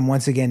stems from,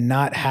 once again,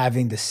 not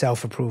having the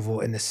self-approval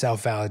and the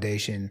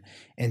self-validation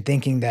and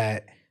thinking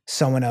that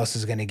someone else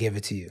is going to give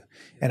it to you.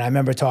 And I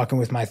remember talking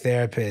with my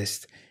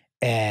therapist,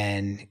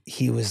 and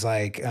he was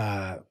like,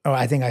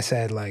 I think I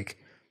said like,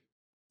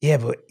 yeah,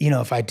 but you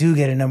know, if I do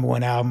get a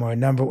 #1 album or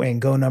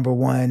and go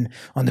 #1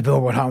 on the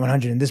Billboard Hot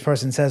 100 and this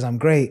person says I'm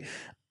great,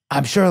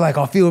 I'm sure like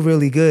I'll feel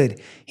really good.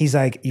 He's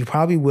like, you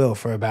probably will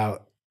for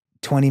about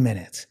 20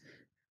 minutes.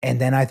 And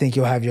then I think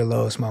you'll have your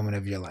lowest moment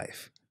of your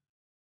life,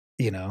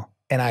 you know?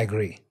 And I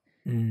agree,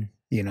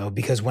 you know,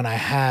 because when I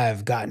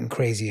have gotten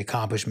crazy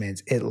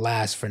accomplishments, it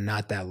lasts for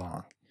not that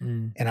long.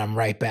 And I'm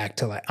right back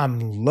to like,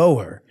 I'm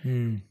lower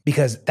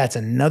because that's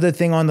another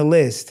thing on the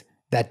list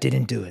that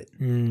didn't do it.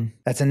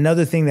 That's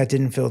another thing that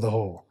didn't fill the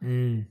hole.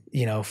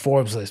 You know,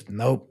 Forbes list,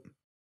 nope.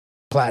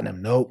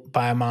 Platinum, nope.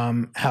 Buy a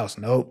mom house,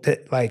 nope.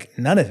 Like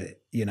none of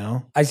it, you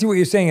know? I see what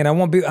you're saying, and I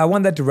want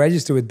that to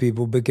register with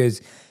people,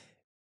 because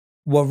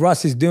what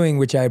Russ is doing,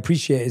 which I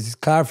appreciate, is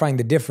clarifying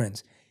the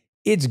difference.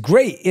 It's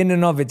great in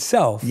and of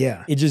itself.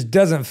 Yeah. It just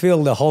doesn't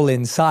fill the hole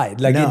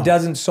inside. Like, it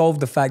doesn't solve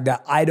the fact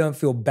that I don't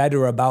feel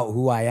better about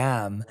who I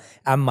am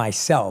and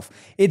myself.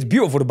 It's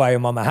beautiful to buy your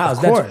mom a house.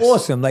 That's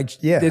awesome. Like,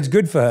 it's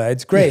good for her.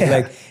 It's great.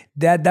 Like,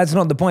 that's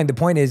not the point. The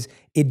point is,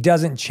 it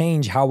doesn't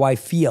change how I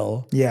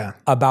feel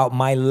about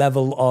my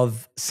level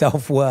of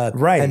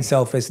self-worth and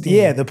self-esteem.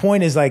 Yeah, the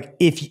point is like,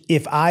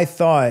 if I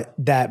thought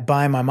that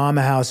buying my mom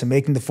a house and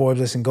making the Forbes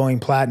list and going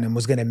platinum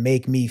was gonna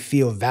make me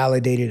feel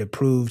validated,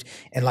 approved,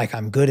 and like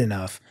I'm good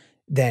enough,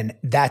 then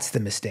that's the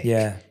mistake.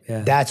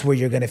 That's where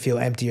you're gonna feel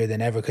emptier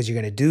than ever, because you're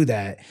gonna do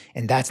that,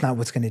 and that's not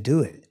what's gonna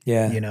do it.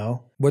 You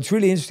know? What's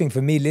really interesting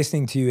for me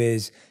listening to you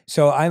is,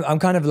 so I'm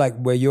kind of like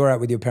where you're at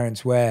with your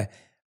parents, where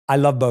I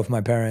love both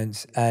my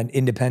parents, and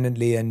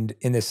independently and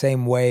in the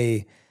same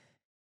way,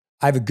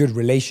 I have a good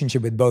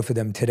relationship with both of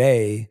them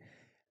today.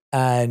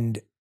 But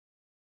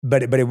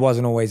it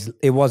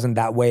wasn't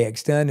that way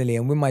externally.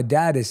 And with my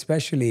dad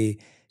especially,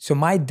 so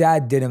my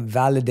dad didn't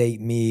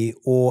validate me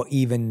or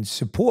even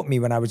support me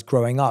when I was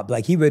growing up.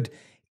 Like, he would,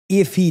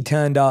 if he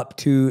turned up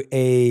to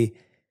a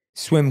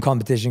swim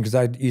competition, because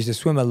I used to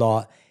swim a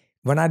lot,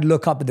 when I'd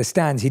look up at the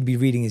stands, he'd be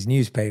reading his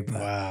newspaper.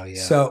 Wow,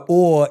 yeah. So,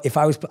 or if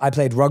I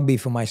played rugby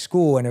for my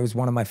school, and it was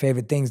one of my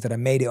favorite things that I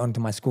made it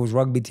onto my school's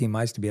rugby team.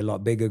 I used to be a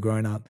lot bigger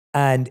growing up,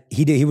 and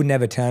he would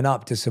never turn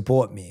up to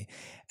support me.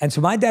 And so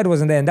my dad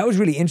wasn't there, and that was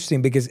really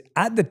interesting because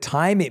at the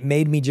time it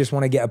made me just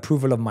want to get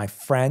approval of my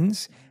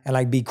friends and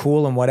like be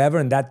cool and whatever,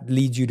 and that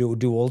leads you to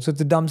do all sorts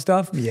of dumb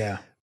stuff. Yeah.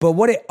 But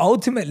what it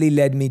ultimately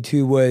led me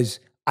to was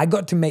I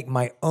got to make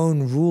my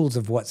own rules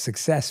of what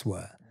success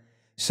were.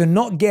 So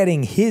not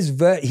getting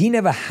he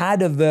never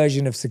had a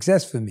version of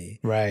success for me.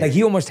 Right. Like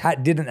he almost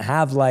didn't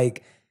have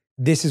like,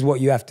 this is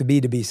what you have to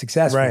be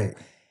successful. Right.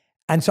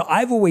 And so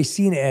I've always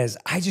seen it as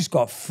I just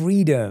got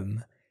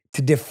freedom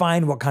to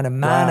define what kind of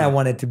man I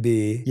wanted to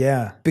be.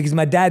 Yeah. Because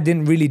my dad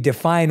didn't really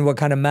define what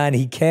kind of man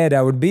he cared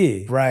I would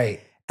be.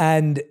 Right.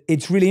 And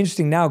it's really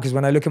interesting now because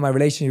when I look at my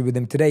relationship with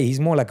him today, he's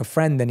more like a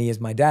friend than he is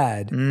my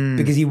dad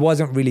because he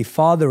wasn't really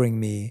fathering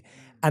me.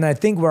 And I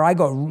think where I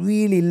got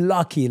really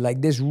lucky,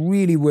 like this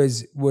really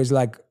was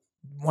like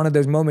one of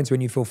those moments when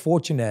you feel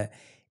fortunate,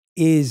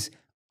 is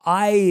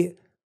I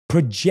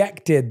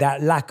projected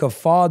that lack of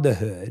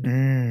fatherhood,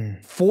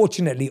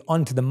 fortunately,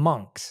 onto the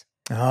monks.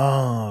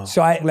 Oh.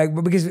 So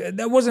because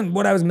that wasn't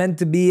what I was meant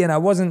to be, and I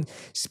wasn't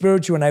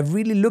spiritual. And I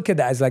really look at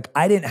that as like,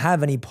 I didn't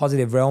have any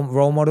positive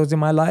role models in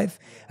my life.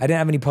 I didn't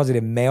have any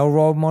positive male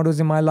role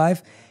models in my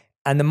life.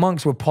 And the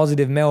monks were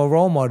positive male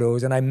role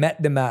models. And I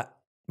met them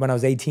when I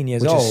was 18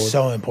 years old. Which is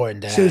so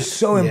important to have. So it's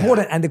so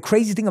important. And the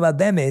crazy thing about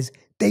them is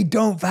they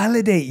don't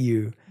validate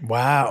you.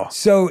 Wow.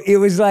 So it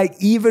was like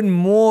even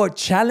more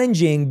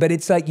challenging, but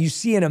it's like you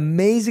see an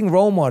amazing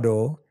role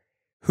model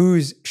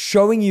who's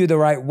showing you the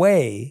right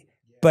way,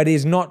 but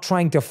is not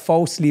trying to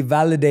falsely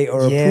validate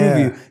or approve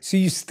you. So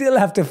you still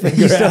have to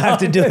figure it out. You still have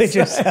to do it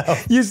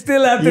yourself. You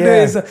still have to do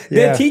it yourself.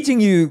 They're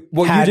teaching you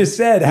what you just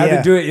said, how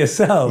to do it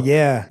yourself.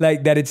 Yeah.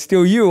 Like that it's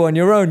still you on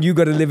your own. You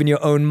got to live in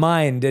your own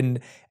mind. And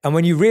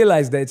when you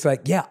realize that it's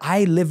like, yeah,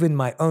 I live in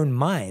my own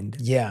mind.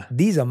 Yeah.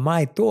 These are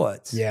my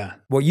thoughts. Yeah.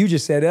 What you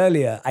just said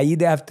earlier, I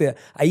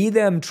either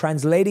am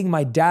translating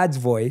my dad's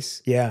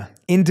voice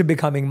into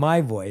becoming my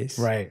voice.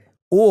 Right.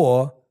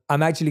 Or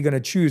I'm actually going to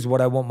choose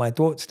what I want my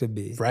thoughts to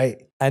be.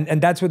 Right.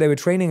 And that's what they were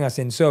training us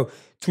in. So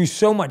through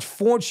so much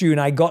fortune,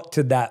 I got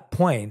to that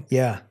point.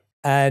 Yeah.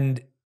 And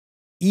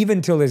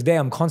even till this day,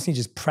 I'm constantly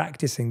just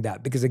practicing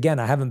that because again,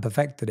 I haven't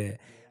perfected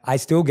it. I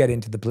still get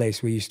into the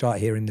place where you start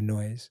hearing the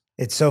noise.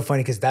 It's so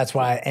funny because that's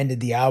why I ended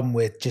the album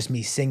with just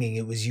me singing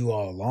It Was You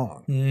All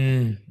Along.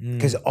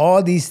 Because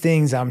all these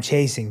things I'm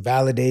chasing,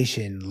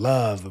 validation,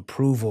 love,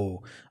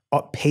 approval,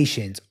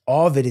 patience,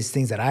 all of it is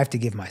things that I have to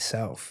give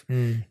myself.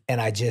 And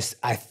I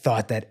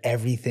thought that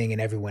everything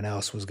and everyone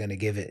else was going to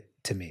give it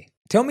to me.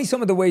 Tell me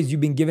some of the ways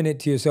you've been giving it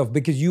to yourself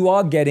because you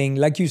are getting,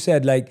 like you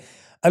said, like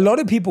a lot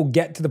of people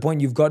get to the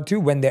point you've got to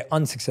when they're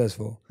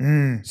unsuccessful.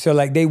 So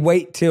like they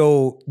wait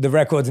till the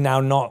record's now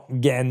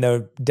not getting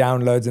the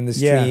downloads and the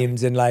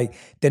streams and like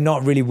they're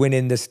not really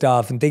winning the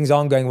stuff and things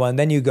aren't going well. And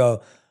then you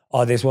go,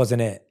 oh, this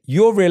wasn't it.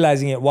 You're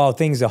realizing it while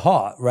things are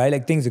hot, right?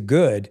 Like things are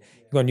good.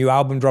 You've got a new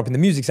album dropping. The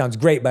music sounds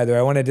great, by the way.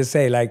 I wanted to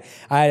say, like,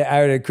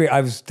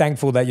 I was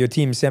thankful that your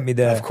team sent me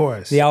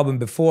the album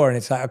before, and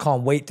it's like, I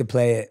can't wait to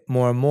play it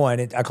more and more,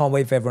 and I can't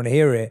wait for everyone to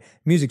hear it.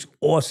 Music's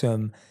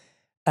awesome.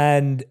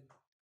 And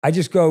I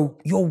just go,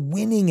 you're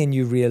winning and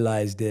you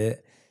realized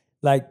it.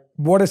 Like,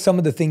 what are some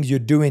of the things you're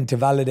doing to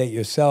validate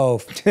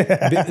yourself?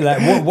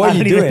 Like, what are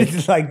you doing?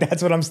 It's like,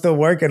 that's what I'm still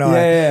working on.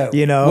 Yeah.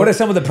 You know? What are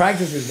some of the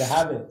practices, the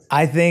habits?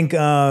 I think,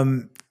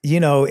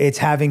 it's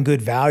having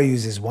good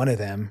values is one of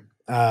them.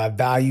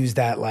 Values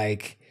that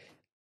like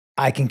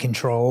I can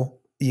control,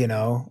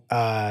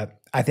 I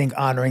think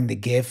honoring the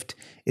gift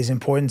is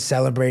important,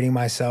 celebrating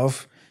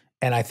myself.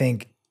 And I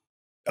think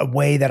a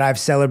way that I've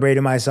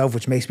celebrated myself,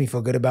 which makes me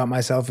feel good about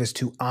myself, is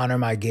to honor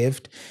my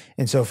gift.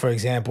 And so, for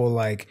example,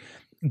 like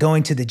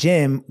going to the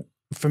gym,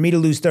 for me to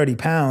lose 30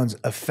 pounds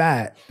of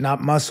fat,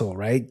 not muscle,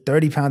 right?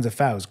 30 pounds of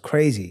fat was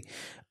crazy.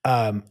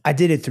 I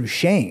did it through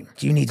shame.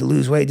 You need to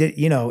lose weight,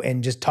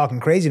 and just talking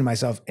crazy to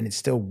myself, and it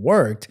still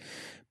worked.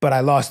 But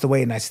I lost the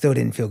weight and I still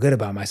didn't feel good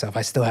about myself.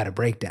 I still had a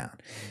breakdown,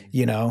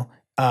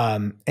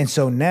 And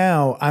so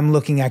now I'm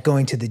looking at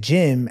going to the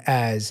gym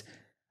as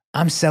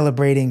I'm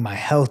celebrating my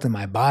health and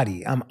my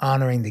body. I'm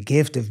honoring the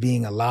gift of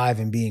being alive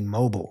and being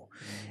mobile,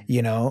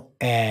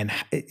 and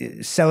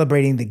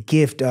celebrating the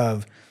gift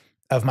of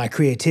my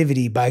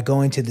creativity by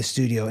going to the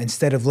studio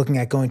instead of looking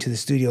at going to the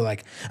studio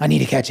like, I need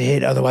to catch a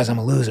hit, otherwise I'm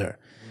a loser.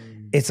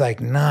 It's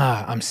like,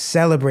 nah, I'm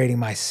celebrating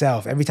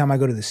myself. Every time I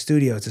go to the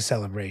studio, it's a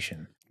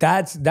celebration.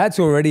 That's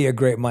already a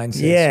great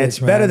mindset. Yeah, switch, it's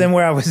better than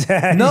where I was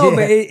at. No,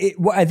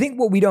 but I think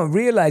what we don't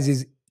realize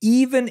is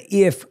even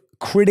if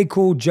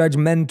critical,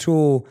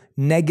 judgmental,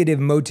 negative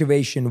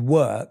motivation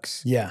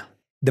works,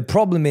 the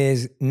problem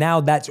is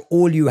now that's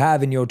all you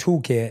have in your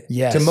toolkit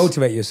to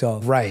motivate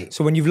yourself. Right.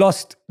 So when you've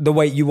lost the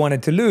weight you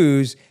wanted to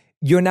lose,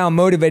 you're now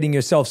motivating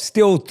yourself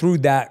still through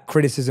that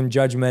criticism,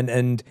 judgment,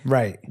 and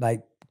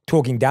like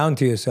talking down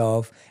to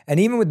yourself. And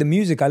even with the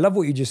music, I love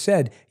what you just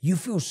said. You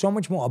feel so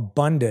much more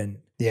abundant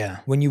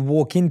when you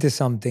walk into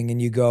something and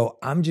you go,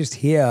 I'm just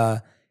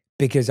here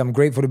because I'm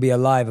grateful to be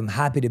alive. I'm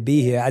happy to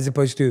be here, as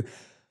opposed to,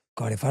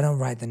 God, if I don't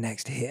write the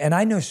next hit. And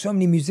I know so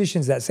many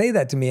musicians that say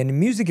that to me, and in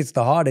music, it's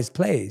the hardest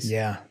place.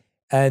 Yeah.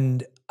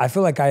 And I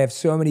feel like I have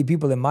so many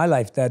people in my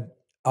life that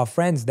are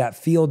friends that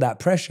feel that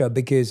pressure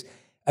because,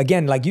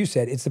 again, like you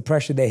said, it's the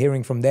pressure they're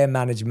hearing from their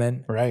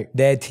management, Right.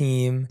 their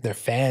team, Their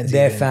fans.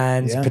 their even.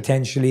 fans, Yeah.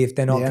 potentially, if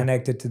they're not Yeah.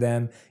 connected to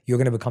them, you're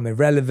going to become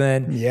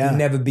irrelevant. Yeah. You'll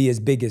never be as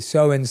big as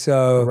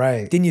so-and-so.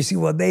 Right. Didn't you see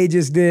what they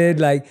just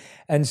did?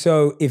 And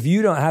so if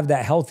you don't have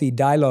that healthy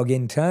dialogue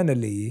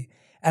internally,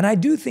 and I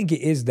do think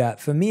it is that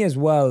for me as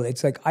well,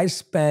 it's like I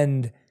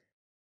spend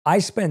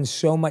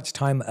so much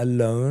time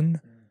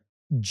alone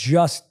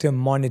just to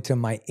monitor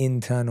my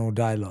internal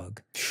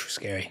dialogue.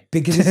 Scary.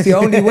 Because it's the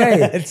only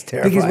way. It's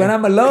terrifying. Because when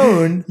I'm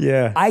alone,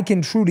 Yeah. I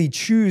can truly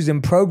choose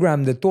and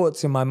program the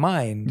thoughts in my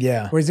mind.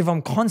 Yeah. Whereas if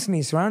I'm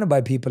constantly surrounded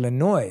by people and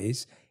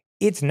noise,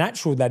 it's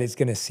natural that it's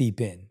going to seep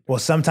in. Well,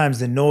 sometimes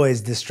the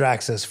noise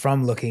distracts us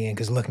from looking in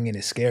because looking in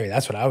is scary.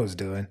 That's what I was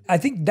doing. I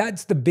think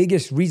that's the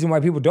biggest reason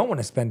why people don't want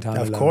to spend time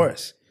alone. Of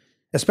course.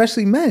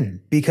 Especially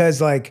men, because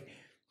like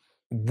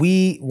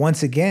we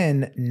once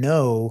again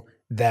know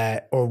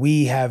that, or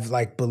we have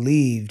like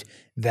believed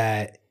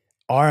that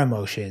our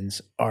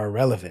emotions are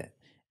irrelevant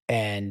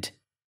and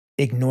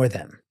ignore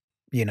them,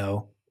 you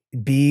know,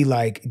 be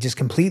like, just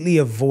completely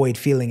avoid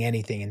feeling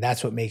anything. And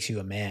that's what makes you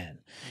a man.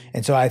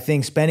 And so I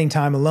think spending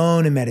time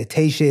alone and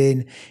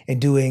meditation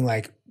and doing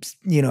like,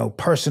 you know,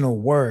 personal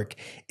work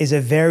is a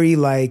very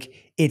like,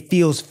 it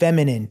feels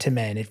feminine to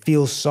men. It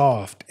feels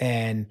soft.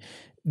 And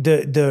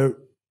the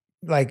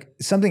like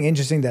something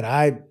interesting that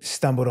I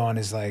stumbled on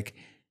is like,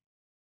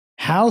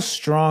 how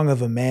strong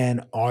of a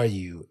man are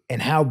you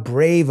and how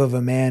brave of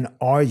a man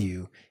are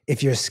you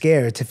if you're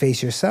scared to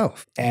face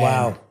yourself? And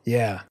Wow.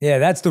 Yeah. Yeah,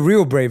 that's the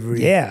real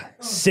bravery. Yeah.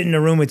 Sit in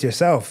a room with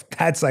yourself.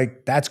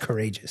 That's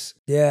courageous.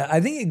 Yeah, I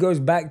think it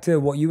goes back to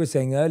what you were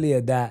saying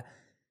earlier, that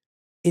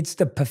it's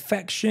the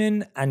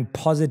perfection and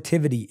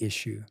positivity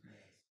issue,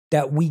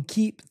 that we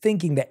keep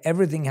thinking that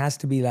everything has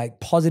to be like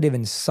positive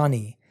and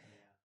sunny.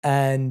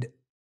 And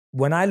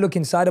when I look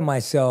inside of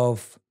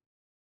myself,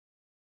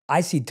 I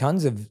see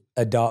tons of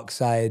a dark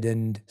side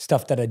and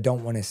stuff that I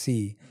don't want to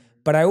see.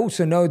 But I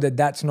also know that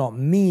that's not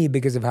me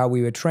because of how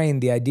we were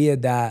trained. The idea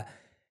that,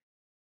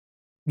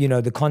 you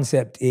know, the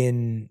concept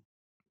in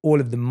all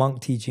of the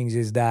monk teachings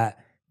is that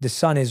the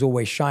sun is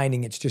always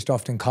shining. It's just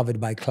often covered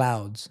by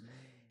clouds.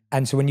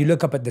 And so when you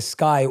look up at the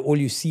sky, all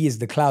you see is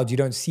the clouds. You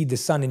don't see the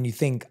sun and you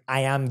think,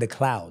 I am the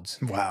clouds.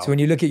 Wow. So when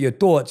you look at your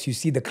thoughts, you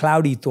see the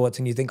cloudy thoughts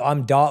and you think,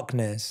 I'm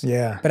darkness.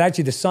 Yeah. But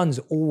actually the sun's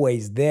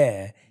always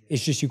there.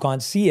 It's just you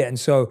can't see it. And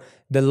so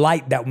the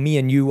light that me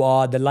and you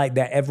are, the light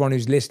that everyone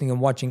who's listening and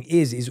watching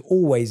is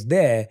always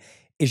there.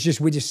 It's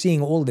just, we're just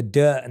seeing all the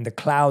dirt and the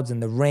clouds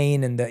and the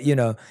rain and the, you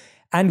know,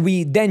 and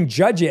we then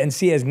judge it and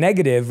see it as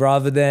negative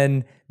rather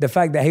than the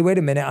fact that, hey, wait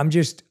a minute, I'm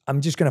just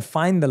going to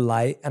find the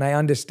light. And I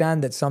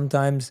understand that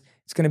sometimes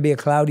it's going to be a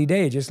cloudy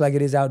day, just like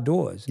it is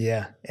outdoors.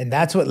 Yeah. And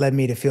that's what led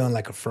me to feeling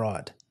like a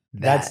fraud.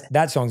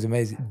 That song's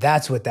amazing.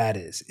 That's what that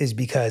is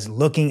because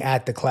looking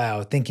at the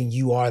cloud, thinking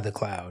you are the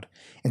cloud.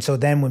 And so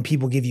then when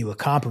people give you a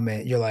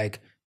compliment, you're like,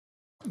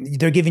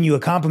 they're giving you a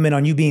compliment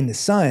on you being the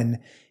sun.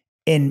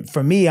 And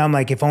for me, I'm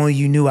like, if only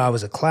you knew I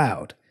was a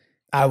cloud.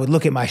 I would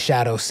look at my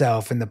shadow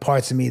self and the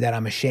parts of me that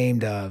I'm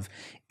ashamed of.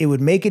 It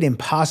would make it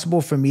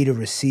impossible for me to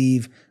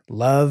receive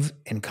love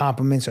and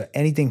compliments or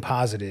anything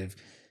positive.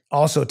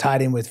 Also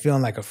tied in with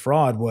feeling like a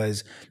fraud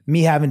was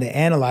me having to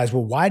analyze,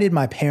 well, why did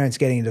my parents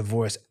getting a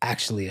divorce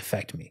actually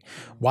affect me?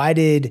 Why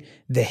did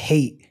the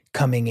hate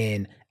coming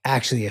in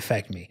actually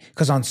affect me?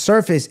 Because on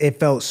surface, it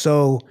felt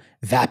so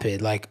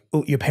vapid, like,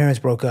 oh, your parents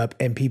broke up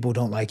and people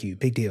don't like you,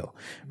 big deal,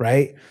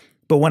 right?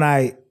 But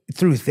when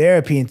through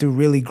therapy and through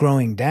really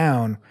growing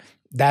down,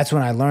 that's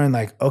when I learned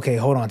like, okay,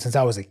 hold on, since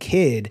I was a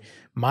kid,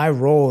 my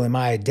role and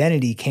my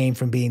identity came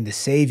from being the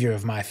savior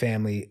of my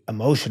family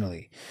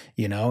emotionally,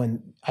 you know?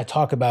 And I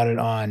talk about it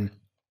on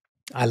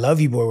I Love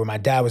You Boy, where my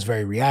dad was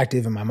very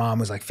reactive and my mom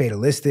was like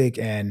fatalistic.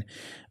 And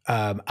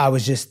I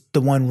was just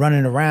the one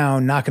running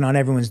around, knocking on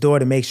everyone's door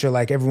to make sure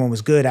like everyone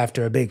was good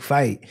after a big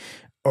fight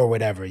or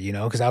whatever, you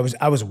know? Because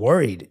I was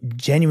worried,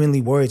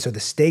 genuinely worried. So the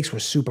stakes were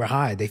super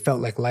high. They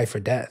felt like life or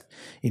death,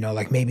 you know,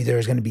 like maybe there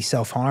was going to be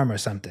self-harm or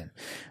something.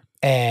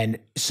 And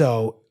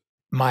so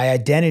my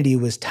identity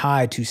was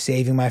tied to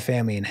saving my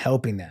family and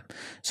helping them.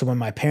 So when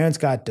my parents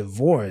got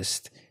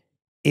divorced,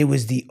 it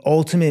was the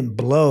ultimate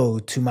blow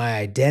to my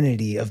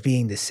identity of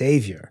being the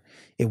savior.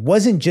 It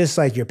wasn't just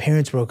like your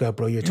parents broke up,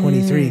 bro, you're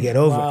 23, get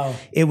over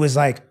it. It was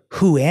like,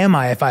 who am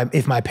I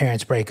if my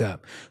parents break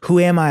up? Who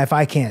am I if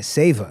I can't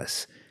save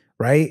us,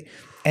 right?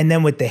 And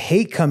then with the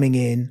hate coming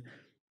in,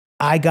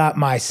 I got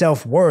my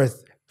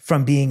self-worth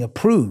from being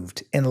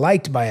approved and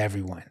liked by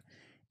everyone.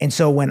 And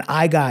so when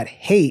I got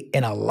hate,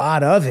 and a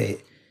lot of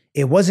it,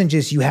 it wasn't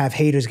just you have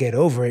haters, get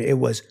over it. It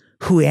was,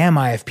 who am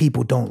I if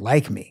people don't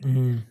like me?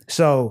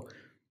 So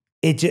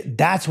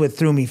that's what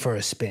threw me for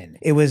a spin.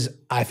 It was,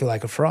 I feel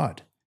like a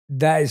fraud.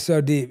 That is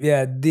so deep.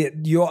 Yeah.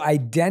 Your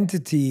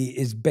identity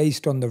is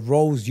based on the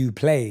roles you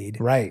played.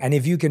 Right. And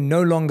if you can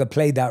no longer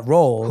play that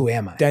role, Who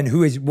am I? Then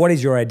what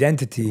is your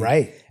identity?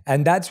 Right.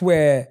 And that's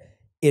where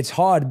it's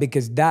hard,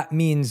 because that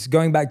means,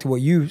 going back to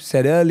what you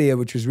said earlier,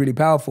 which was really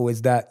powerful,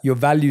 is that your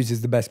values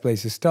is the best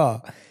place to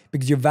start,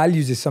 because your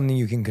values is something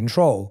you can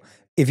control.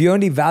 If you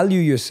only value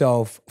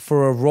yourself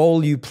for a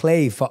role you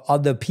play for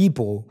other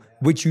people,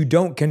 which you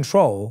don't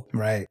control,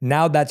 Right.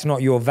 now that's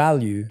not your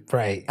value.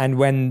 Right. And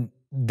when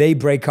they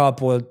break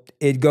up or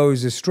it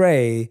goes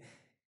astray,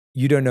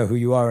 you don't know who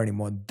you are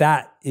anymore.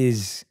 That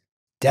is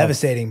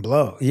Devastating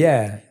blow.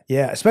 Yeah.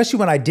 Yeah. Especially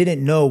when I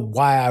didn't know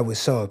why I was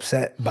so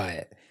upset by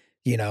it.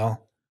 You know,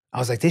 I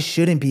was like, this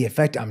shouldn't be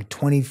affected. I'm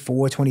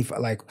 24, 25.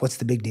 Like, what's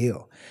the big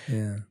deal?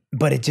 Yeah.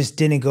 But it just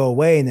didn't go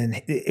away. And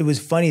then it was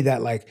funny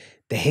that like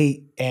the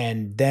hate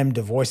and them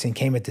divorcing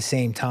came at the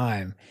same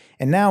time.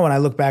 And now when I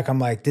look back, I'm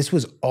like, this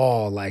was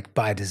all like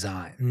by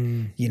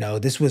design. You know,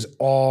 this was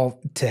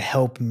all to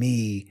help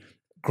me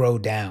grow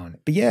down.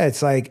 But yeah,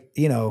 it's like,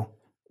 you know,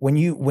 when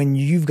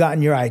you've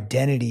gotten your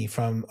identity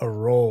from a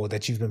role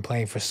that you've been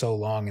playing for so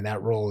long and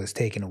that role is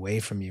taken away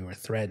from you or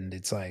threatened,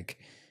 it's like,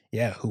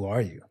 yeah, who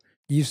are you?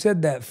 You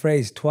said that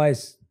phrase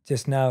twice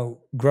just now,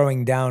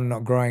 growing down,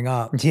 not growing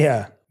up.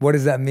 Yeah. What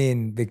does that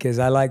mean? Because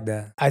I like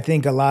that. I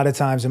think a lot of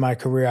times in my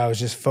career, I was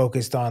just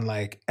focused on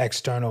like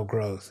external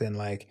growth and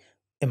like,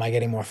 am I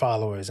getting more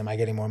followers? Am I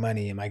getting more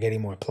money? Am I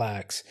getting more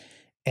plaques?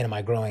 And am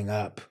I growing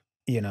up,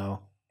 you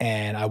know?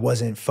 And I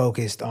wasn't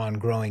focused on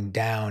growing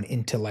down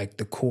into like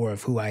the core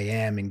of who I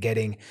am and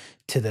getting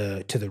to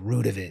the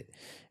root of it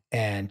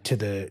and to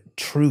the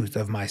truth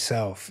of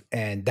myself.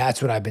 And that's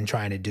what I've been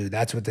trying to do.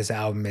 That's what this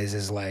album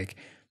is like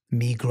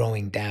me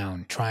growing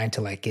down, trying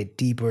to like get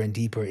deeper and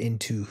deeper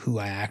into who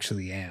I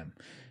actually am,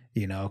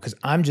 you know, because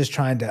I'm just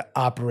trying to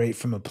operate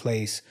from a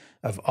place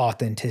of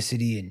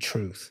authenticity and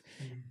truth.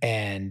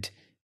 And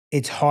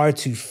it's hard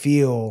to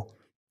feel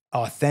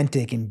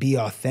authentic and be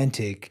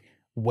authentic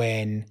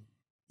when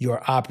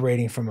you're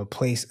operating from a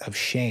place of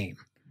shame.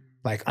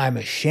 Like, I'm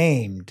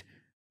ashamed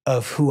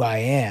of who I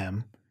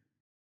am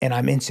and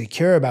I'm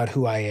insecure about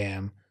who I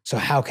am. So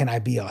how can I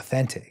be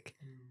authentic?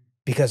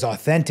 Because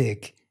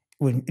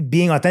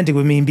being authentic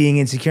would mean being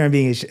insecure and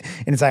and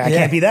it's like, I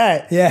can't be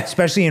that. Yeah.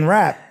 Especially in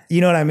rap.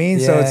 You know what I mean?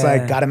 So it's Yeah.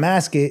 like, gotta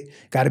mask it,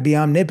 gotta be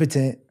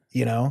omnipotent,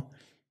 you know?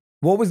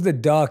 What was the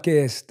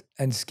darkest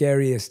and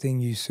scariest thing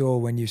you saw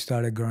when you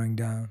started growing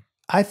down?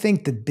 I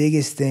think the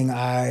biggest thing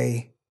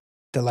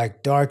the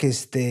like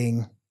darkest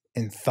thing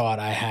and thought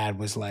I had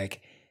was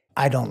like,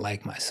 I don't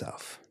like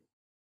myself.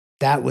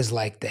 That was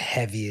like the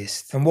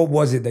heaviest. And what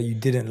was it that you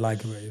didn't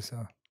like about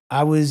yourself?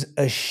 I was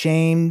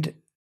ashamed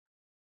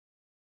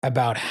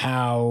about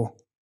how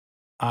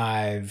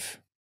I've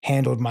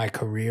handled my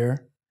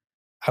career.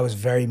 I was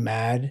very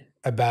mad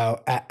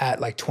about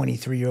at like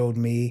 23-year-old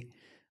me.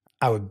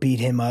 I would beat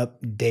him up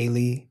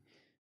daily.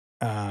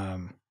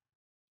 I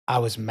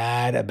was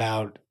mad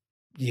about,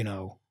 you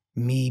know,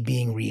 me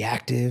being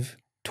reactive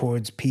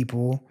towards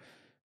people.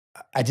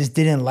 I just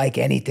didn't like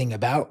anything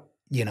about,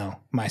 you know,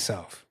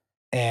 myself.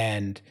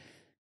 And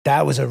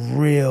that was a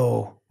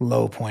real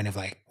low point of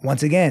like,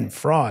 once again,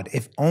 fraud.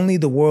 If only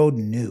the world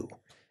knew,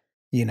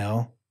 you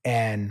know?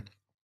 And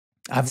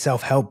I have a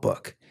self-help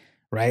book,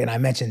 right? And I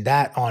mentioned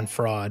that on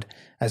fraud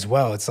as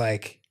well. It's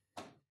like,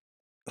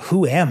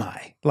 who am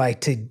I? Like,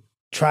 to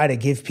try to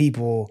give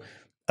people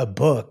a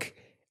book.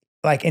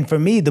 Like, and for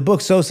me, the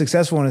book's so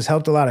successful and has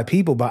helped a lot of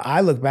people, but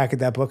I look back at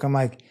that book, I'm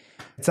like,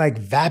 it's like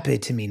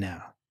vapid to me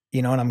now,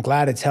 you know, and I'm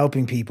glad it's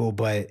helping people,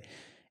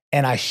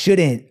 and I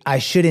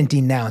shouldn't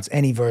denounce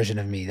any version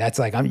of me. That's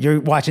like, you're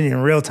watching in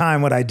real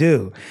time what I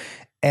do.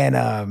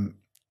 And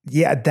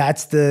yeah,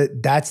 that's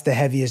the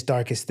heaviest,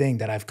 darkest thing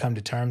that I've come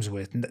to terms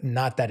with.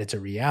 Not that it's a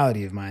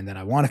reality of mine that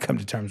I want to come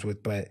to terms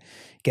with, but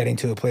getting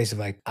to a place of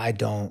like, I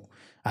don't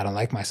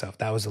like myself.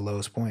 That was the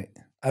lowest point.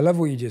 I love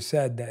what you just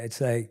said, that it's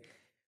like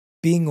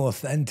being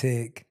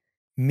authentic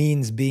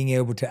means being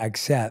able to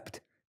accept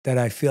that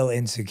I feel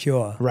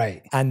insecure.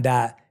 Right. And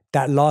that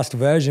last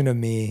version of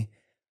me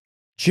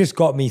just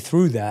got me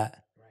through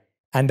that.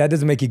 And that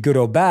doesn't make it good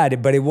or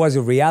bad, but it was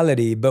a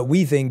reality. But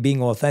we think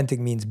being authentic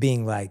means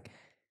being like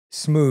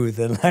smooth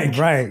and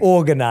like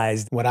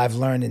organized. What I've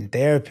learned in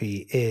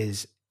therapy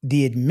is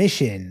the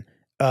admission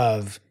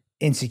of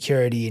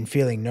insecurity and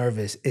feeling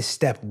nervous is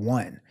step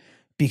one.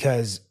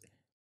 Because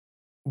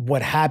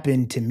what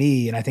happened to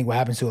me, and I think what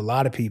happens to a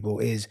lot of people,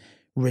 is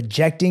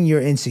rejecting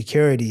your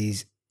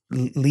insecurities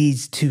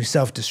leads to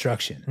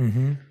self-destruction.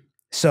 Mm-hmm.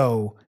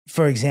 So,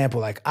 for example,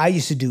 like I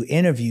used to do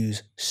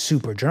interviews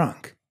super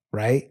drunk,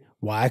 right?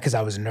 Why? Because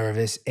I was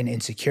nervous and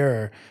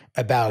insecure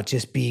about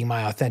just being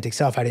my authentic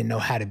self. I didn't know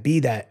how to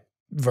be that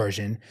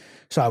version.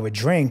 So I would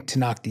drink to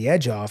knock the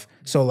edge off.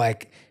 So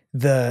like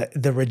the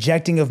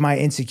rejecting of my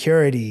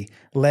insecurity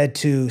led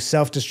to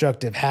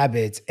self-destructive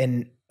habits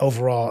and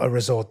overall a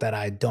result that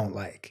I don't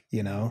like,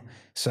 you know?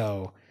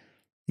 So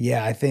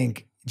yeah, I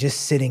think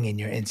just sitting in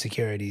your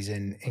insecurities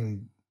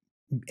and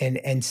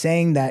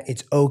saying that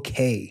it's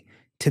okay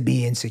to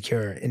be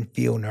insecure and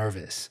feel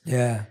nervous.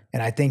 Yeah.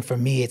 And I think for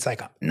me, it's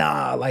like,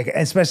 nah, like,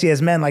 especially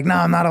as men, like,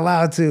 nah, I'm not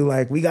allowed to.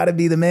 Like, we got to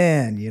be the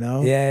man, you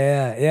know?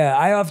 Yeah.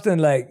 I often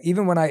like,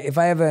 even if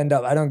I ever end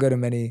up, I don't go to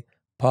many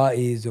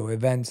parties or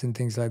events and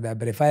things like that,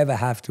 but if I ever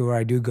have to, or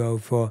I do go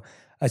for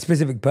a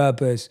specific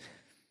purpose,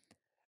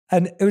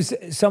 and it was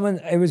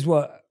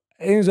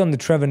on the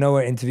Trevor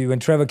Noah interview. When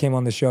Trevor came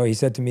on the show, he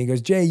said to me, he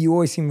goes, Jay, you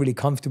always seem really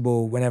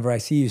comfortable whenever I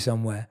see you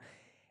somewhere.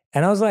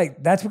 And I was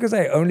like, that's because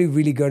I only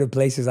really go to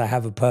places I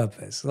have a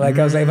purpose. Like,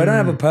 I was like, if I don't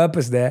have a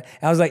purpose there,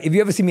 I was like, if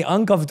you ever see me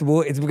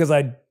uncomfortable, it's because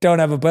I don't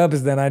have a purpose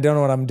then. I don't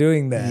know what I'm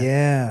doing there.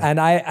 Yeah. And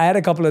I had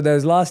a couple of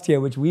those last year,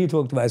 which we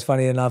talked about. It's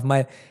funny enough.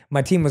 My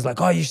team was like,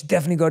 oh, you should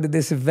definitely go to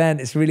this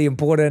event. It's really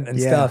important and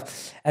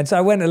stuff. And so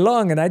I went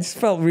along and I just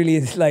felt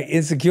really like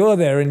insecure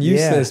there and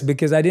useless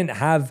because I didn't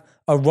have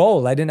a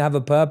role. I didn't have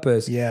a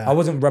purpose. Yeah. I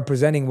wasn't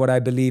representing what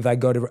I believe I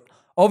go to.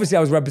 Obviously, I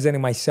was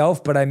representing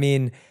myself, but I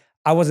mean,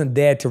 I wasn't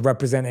there to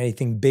represent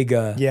anything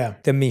bigger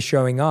than me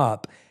showing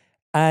up.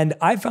 And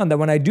I found that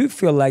when I do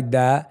feel like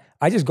that,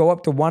 I just go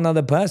up to one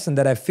other person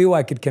that I feel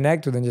I could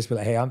connect with and just be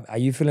like, hey, are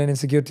you feeling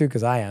insecure too?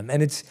 Because I am.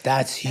 And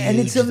that's huge. And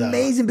it's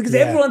amazing because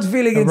everyone's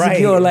feeling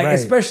insecure,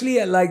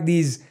 especially at like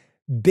these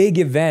big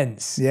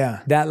events.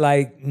 Yeah. That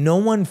like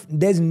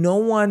there's no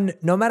one,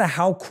 no matter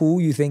how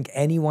cool you think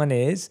anyone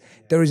is,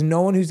 there is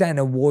no one who's at an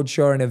award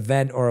show or an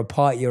event or a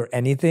party or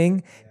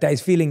anything that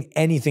is feeling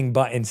anything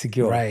but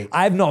insecure. Right.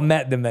 I've not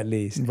met them at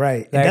least.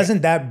 Right. Like, and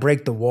doesn't that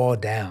break the wall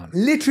down?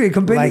 Literally,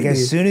 completely. Like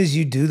as soon as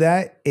you do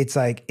that, it's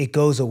like it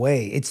goes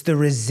away. It's the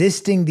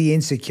resisting the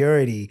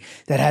insecurity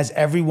that has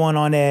everyone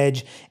on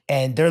edge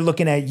and they're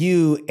looking at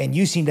you and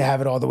you seem to have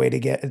it all the way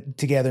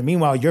together.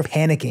 Meanwhile, you're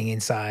panicking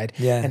inside.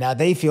 Yeah. And now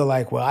they feel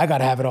like, well, I got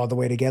to have it all the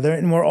way together.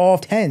 And we're all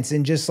tense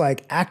and just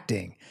like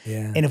acting.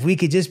 Yeah. And if we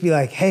could just be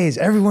like, hey, is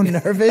everyone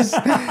nervous?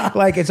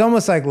 Like, it's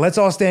almost like, let's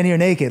all stand here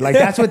naked. Like,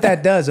 that's what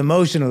that does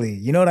emotionally.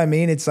 You know what I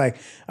mean? It's like,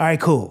 all right,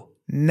 cool.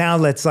 Now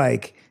let's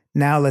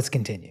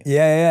continue.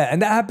 Yeah.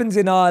 And that happens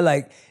in our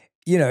like,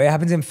 you know, it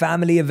happens in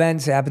family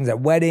events, it happens at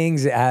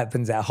weddings, it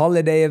happens at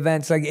holiday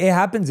events. Like it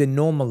happens in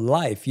normal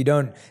life.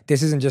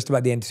 This isn't just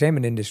about the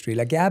entertainment industry.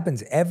 Like it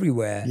happens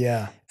everywhere.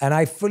 Yeah. And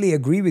I fully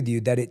agree with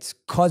you that it's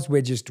because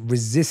we're just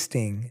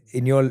resisting,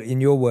 in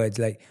your words,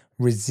 like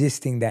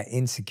resisting that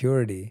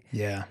insecurity.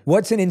 Yeah.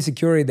 What's an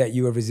insecurity that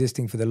you were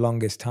resisting for the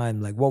longest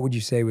time? Like what would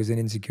you say was an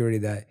insecurity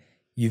that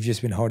you've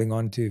just been holding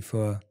on to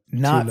for too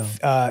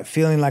long?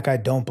 Feeling like I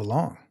don't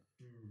belong.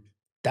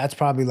 That's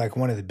probably like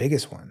one of the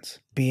biggest ones.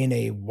 Being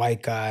a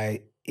white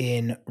guy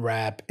in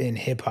rap, in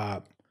hip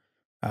hop,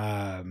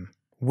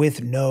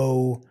 with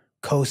no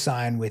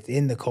cosign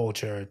within the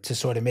culture to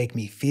sort of make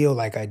me feel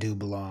like I do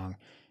belong.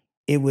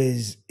 It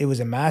was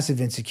a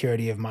massive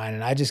insecurity of mine,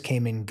 and I just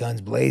came in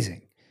guns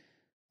blazing.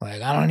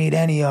 Like, I don't need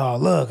any of y'all.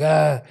 Look,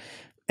 and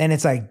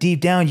it's like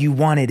deep down, you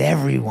wanted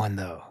everyone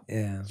though.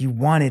 Yeah. You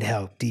wanted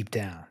help deep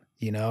down,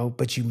 you know,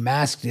 but you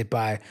masked it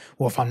by,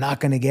 well, if I'm not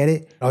gonna get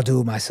it, I'll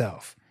do it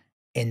myself.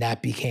 And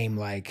that became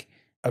like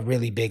a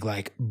really big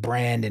like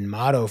brand and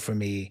motto for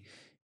me.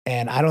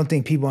 And I don't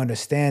think people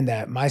understand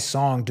that my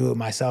song, Do It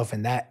Myself,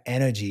 and that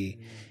energy,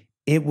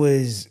 it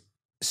was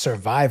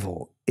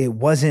survival. It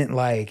wasn't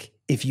like,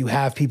 if you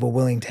have people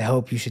willing to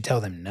help, you should tell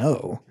them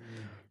no.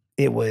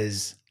 It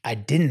was, I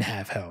didn't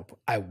have help.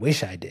 I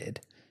wish I did,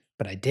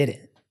 but I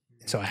didn't.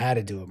 So I had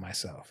to do it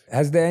myself.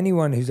 Has there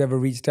anyone who's ever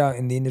reached out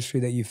in the industry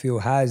that you feel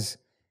has,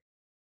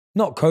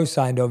 not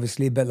co-signed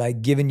obviously, but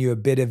like given you a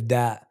bit of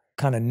that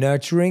kind of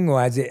nurturing, or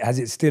has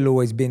it still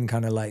always been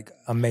kind of like,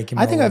 I'm making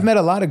my I think way? I've met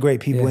a lot of great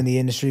people in the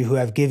industry who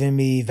have given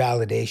me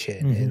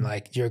validation and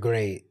like, you're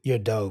great, you're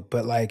dope.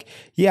 But like,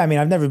 yeah, I mean,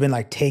 I've never been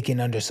like taken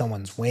under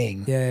someone's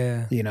wing.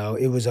 Yeah. You know,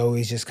 it was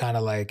always just kind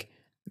of like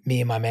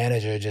me and my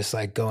manager just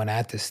like going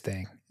at this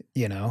thing,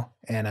 you know?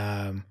 And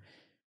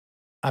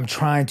I'm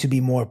trying to be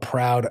more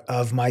proud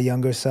of my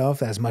younger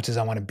self as much as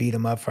I want to beat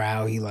him up for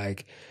how he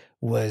like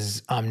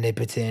was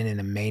omnipotent and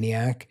a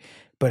maniac.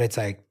 But it's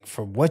like,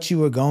 for what you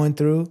were going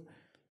through,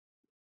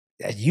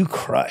 you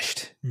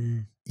crushed,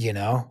 you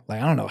know? Like,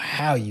 I don't know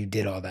how you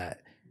did all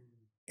that.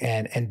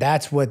 And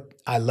that's what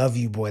I Love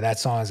You Boy, that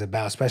song is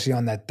about, especially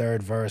on that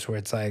third verse where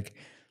it's like,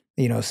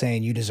 you know,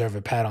 saying you deserve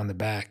a pat on the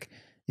back.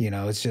 You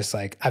know, it's just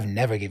like, I've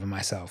never given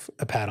myself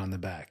a pat on the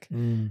back.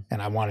 And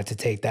I wanted to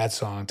take that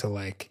song to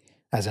like,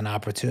 as an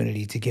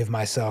opportunity to give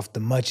myself the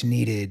much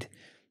needed,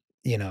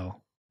 you know,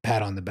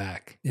 pat on the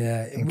back.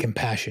 Yeah. And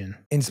compassion.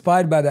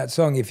 Inspired by that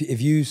song,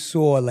 if you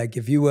saw, like,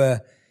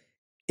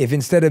 if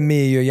instead of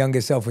me, your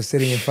younger self was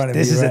sitting in front of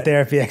you. This is a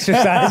therapy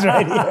exercise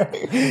right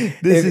here.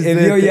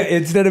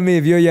 Instead of me,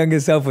 if your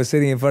younger self was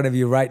sitting in front of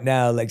you right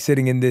now, like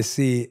sitting in this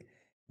seat,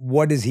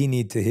 what does he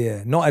need to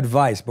hear? Not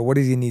advice, but what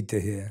does he need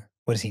to hear?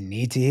 What does he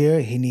need to hear?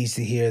 He needs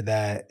to hear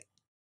that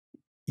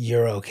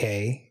you're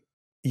okay,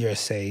 you're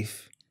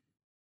safe,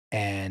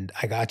 and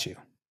I got you.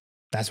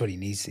 That's what he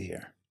needs to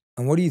hear.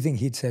 And what do you think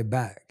he'd say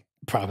back?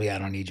 Probably, I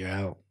don't need your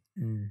help.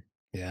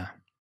 Yeah.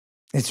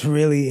 It's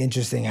really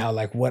interesting how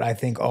like what I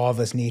think all of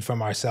us need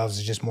from ourselves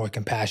is just more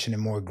compassion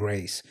and more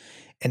grace.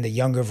 And the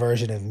younger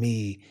version of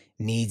me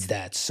needed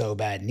that so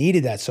bad,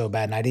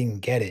 and I didn't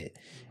get it.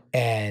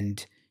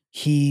 And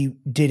he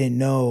didn't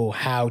know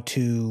how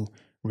to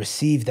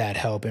receive that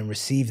help and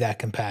receive that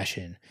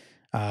compassion.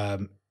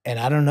 And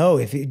I don't know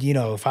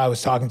if I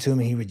was talking to him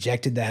and he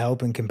rejected the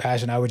help and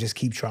compassion, I would just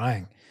keep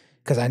trying,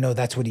 because I know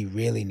that's what he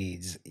really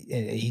needs.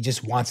 He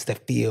just wants to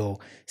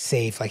feel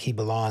safe, like he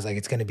belongs, like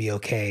it's going to be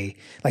okay,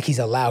 like he's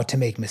allowed to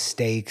make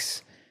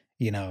mistakes.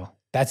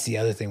 That's the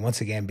other thing.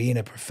 Once again, being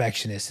a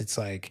perfectionist, it's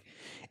like,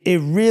 it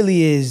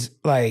really is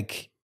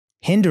like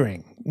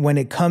hindering when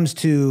it comes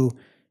to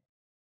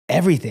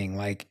everything,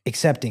 like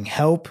accepting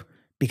help,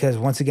 because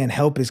once again,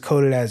 help is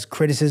coded as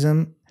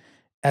criticism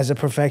as a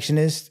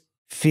perfectionist,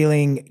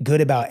 feeling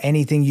good about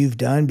anything you've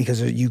done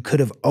because you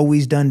could have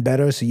always done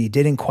better, so you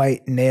didn't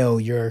quite nail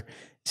your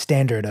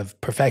standard of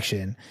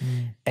perfection.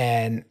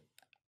 And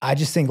I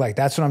just think like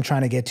that's what I'm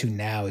trying to get to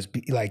now, is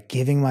like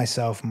giving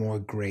myself more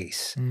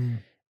grace.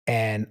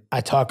 And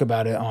I talk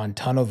about it on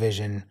Tunnel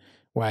Vision,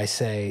 where I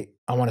say,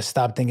 I want to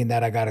stop thinking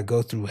that I got to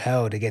go through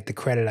hell to get the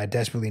credit I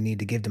desperately need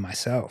to give to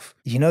myself.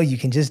 You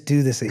can just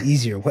do this an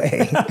easier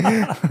way.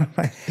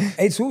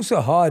 It's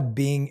also hard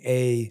being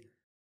a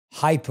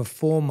high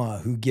performer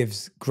who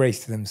gives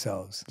grace to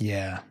themselves.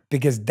 Yeah.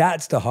 Because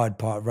that's the hard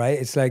part, right?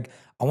 It's like,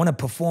 I want to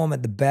perform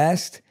at the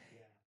best,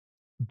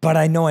 but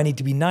I know I need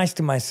to be nice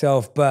to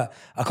myself, but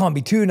I can't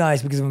be too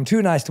nice, because if I'm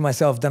too nice to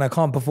myself, then I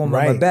can't perform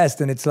at my best.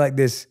 And it's like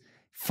this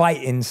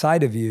fight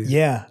inside of you.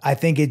 Yeah, I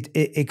think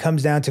it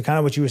comes down to kind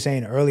of what you were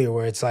saying earlier,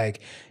 where it's like,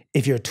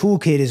 if your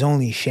toolkit is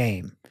only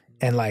shame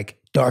and like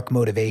dark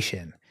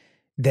motivation,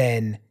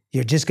 then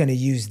you're just going to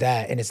use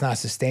that and it's not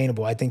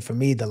sustainable. I think for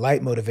me, the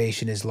light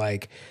motivation is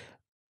like,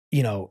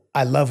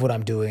 I love what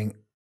I'm doing.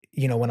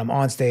 When I'm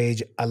on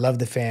stage, I love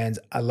the fans,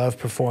 I love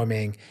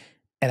performing.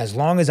 And as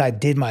long as I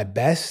did my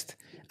best,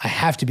 I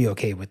have to be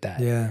okay with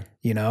that.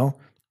 Yeah.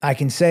 I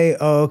can say,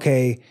 oh,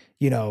 okay,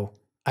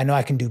 I know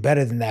I can do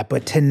better than that,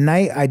 but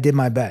tonight I did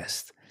my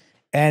best.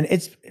 And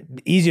it's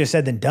easier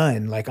said than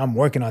done. Like, I'm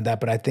working on that,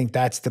 but I think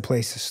that's the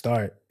place to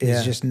start,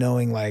 is just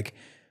knowing, like,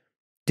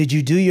 did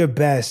you do your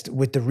best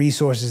with the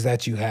resources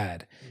that you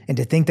had? And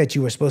to think that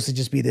you were supposed to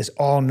just be this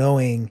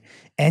all-knowing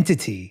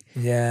entity,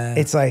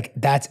 it's like,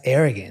 that's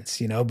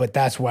arrogance, but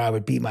that's where I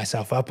would beat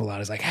myself up a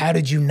lot. It's like, how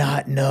did you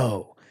not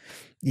know?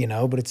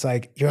 But it's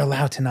like, you're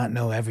allowed to not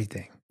know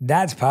everything.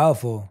 That's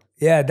powerful.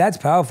 Yeah, that's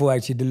powerful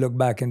actually, to look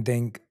back and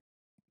think,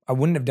 I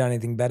wouldn't have done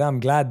anything better.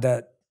 I'm glad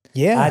that I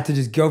had to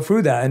just go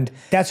through that. And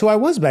that's who I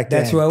was back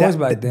then. That's who I was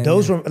back then.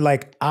 Those were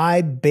like,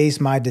 I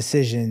based my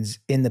decisions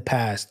in the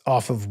past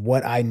off of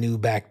what I knew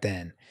back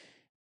then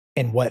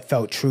and what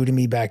felt true to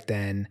me back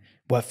then,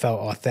 what felt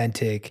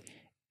authentic,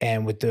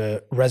 and with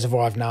the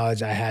reservoir of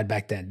knowledge I had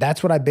back then.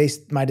 That's what I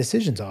based my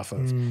decisions off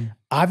of.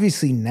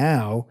 Obviously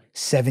now,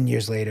 7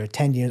 years later,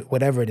 10 years,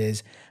 whatever it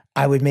is,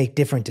 I would make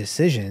different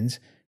decisions,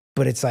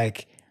 but it's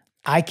like,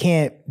 I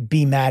can't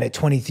be mad at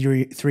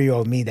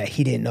 23-year-old me that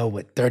he didn't know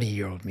what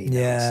 30-year-old me knows.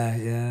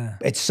 Yeah.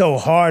 It's so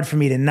hard for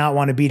me to not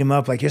want to beat him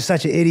up. Like, you're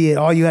such an idiot.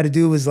 All you had to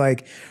do was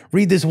like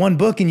read this one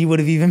book and you would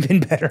have even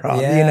been better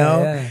off,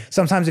 Yeah.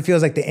 Sometimes it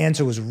feels like the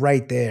answer was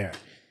right there.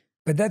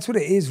 But that's what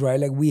it is, right?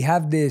 Like, we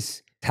have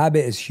this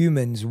habit as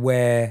humans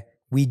where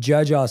we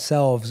judge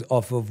ourselves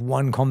off of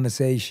one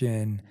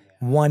conversation,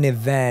 one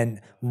event,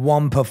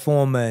 one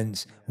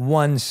performance,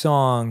 one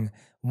song,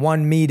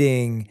 one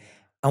meeting.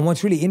 And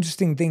what's really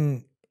interesting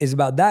thing is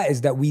about that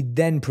is that we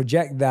then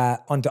project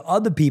that onto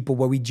other people,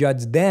 where we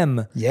judge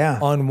them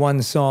on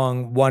one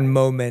song, one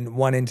moment,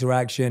 one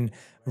interaction,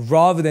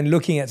 rather than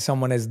looking at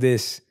someone as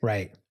this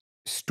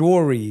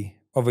story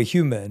of a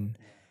human.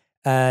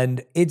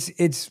 And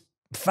it's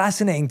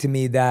fascinating to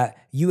me that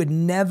you would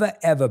never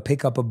ever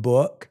pick up a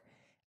book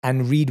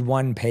and read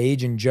one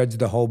page and judge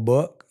the whole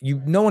book.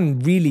 No one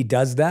really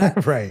does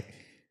that. Right.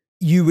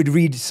 You would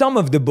read some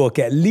of the book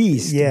at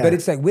least, but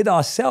it's like with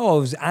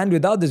ourselves and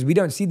with others, we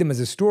don't see them as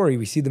a story,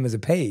 we see them as a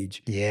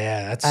page.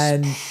 Yeah,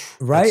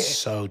 that's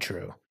so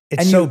true.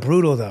 It's so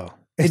brutal though.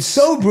 It's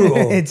so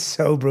brutal. It's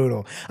so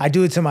brutal. I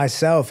do it to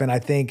myself, and I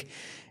think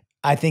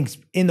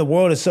in the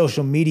world of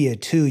social media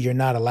too, you're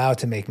not allowed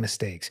to make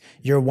mistakes.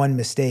 Your one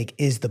mistake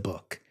is the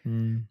book.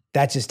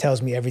 That just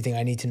tells me everything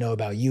I need to know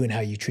about you and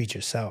how you treat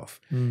yourself.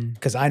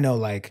 Because I know,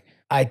 like,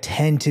 I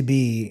tend to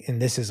be, and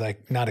this is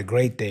like not a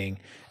great thing,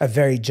 a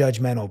very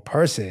judgmental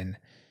person.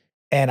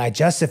 And I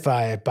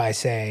justify it by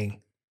saying,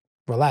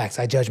 relax,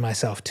 I judge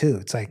myself too.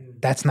 It's like,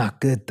 that's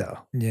not good though.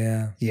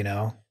 Yeah.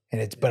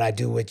 But I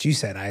do what you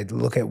said. I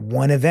look at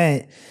one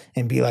event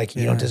and be like,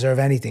 you don't deserve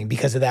anything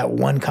because of that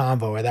one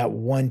convo or that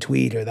one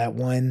tweet or that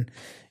one.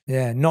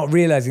 Yeah. Not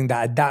realizing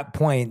that at that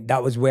point,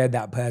 that was where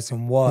that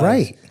person was.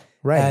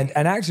 Right.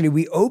 And actually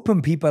we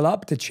open people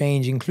up to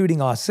change, including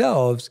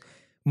ourselves,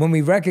 when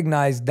we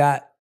recognize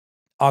that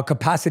our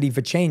capacity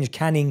for change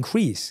can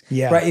increase.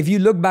 Yeah. Right. If you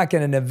look back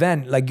at an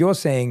event, like you're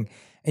saying,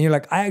 and you're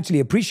like, I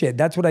actually appreciate,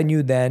 that's what I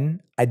knew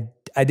then. I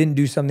didn't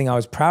do something I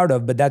was proud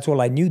of, but that's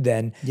all I knew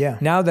then. Yeah.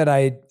 Now that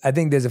I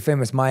think there's a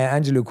famous Maya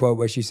Angelou quote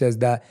where she says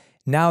that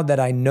now that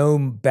I know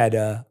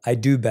better, I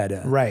do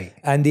better. Right.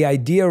 And the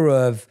idea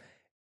of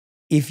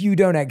if you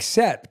don't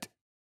accept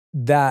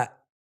that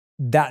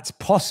that's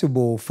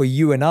possible for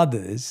you and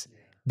others,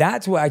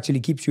 that's what actually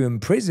keeps you in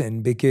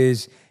prison,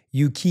 because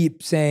you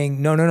keep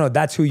saying, no,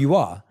 that's who you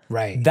are.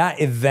 Right. That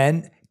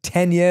event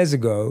 10 years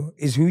ago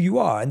is who you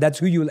are, and that's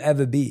who you'll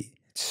ever be.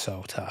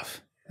 So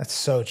tough. That's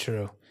so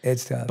true.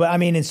 It's tough. But I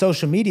mean, in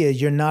social media,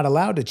 you're not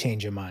allowed to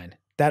change your mind.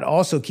 That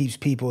also keeps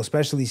people,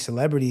 especially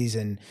celebrities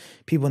and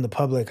people in the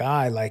public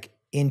eye, like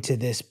into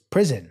this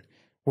prison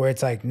where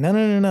it's like,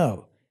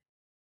 no.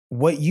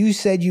 What you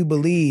said you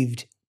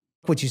believed,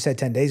 what you said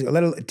 10 days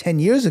ago, 10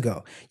 years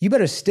ago, you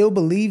better still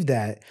believe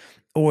that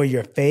or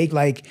you're fake.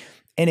 Like,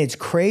 and it's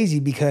crazy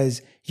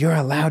because you're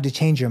allowed to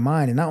change your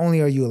mind. And not only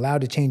are you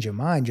allowed to change your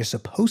mind, you're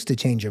supposed to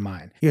change your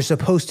mind. You're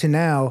supposed to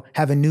now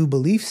have a new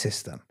belief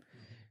system.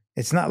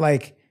 It's not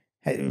like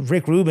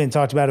Rick Rubin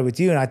talked about it with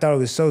you, and I thought it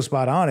was so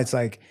spot on. It's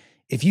like,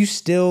 if you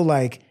still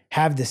like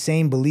have the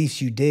same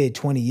beliefs you did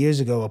 20 years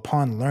ago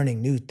upon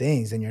learning new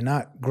things, then you're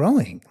not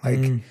growing. Like,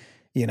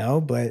 you know,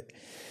 but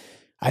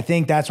I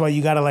think that's why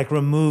you got to like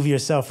remove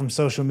yourself from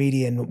social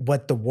media and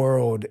what the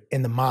world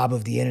and the mob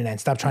of the internet,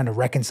 and stop trying to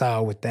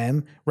reconcile with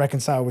them,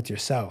 reconcile with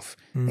yourself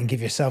and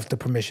give yourself the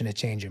permission to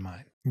change your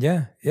mind.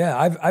 Yeah.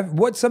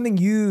 What's something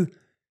you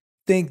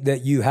think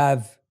that you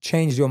have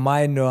changed your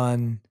mind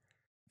on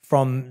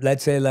from,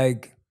 let's say,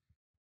 like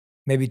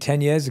maybe 10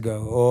 years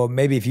ago, or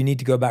maybe if you need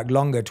to go back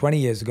longer, 20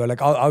 years ago?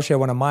 Like I'll share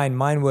one of mine.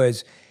 Mine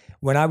was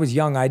when I was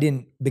young,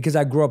 because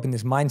I grew up in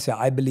this mindset,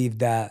 I believed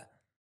that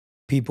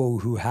people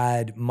who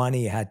had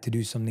money had to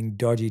do something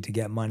dodgy to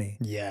get money.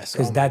 Yes.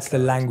 Because that's the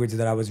language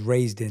that I was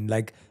raised in.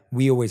 Like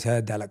we always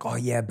heard that, like, oh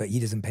yeah, but he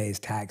doesn't pay his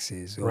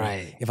taxes. Or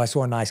right. If I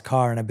saw a nice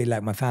car and I'd be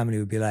like, my family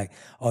would be like,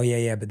 oh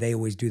yeah, but they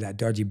always do that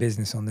dodgy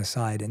business on the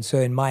side. And so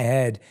in my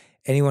head,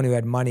 anyone who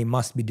had money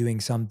must be doing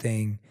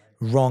something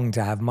wrong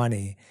to have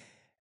money.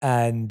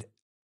 And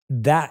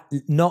that,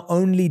 not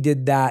only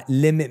did that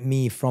limit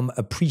me from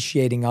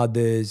appreciating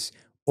others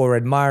or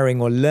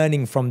admiring or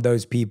learning from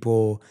those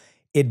people,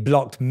 it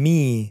blocked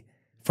me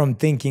from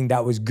thinking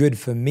that was good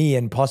for me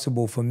and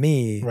possible for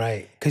me.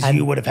 Right. Because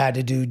you would have had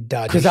to do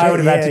dodgy Because I would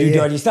have had to do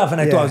dodgy stuff,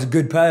 and I thought I was a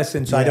good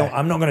person, so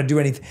I'm not going to do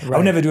anything. Right.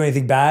 I'll never do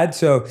anything bad.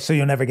 So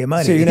you'll never get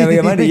money. So you never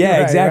get money. Yeah,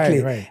 right,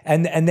 exactly. Right.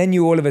 And then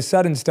you all of a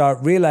sudden start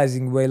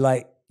realizing where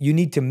like you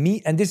need to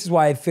meet, and this is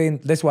why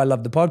I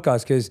love the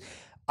podcast, because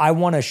I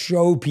want to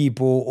show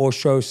people or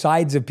show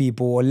sides of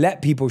people or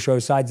let people show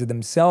sides of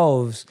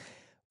themselves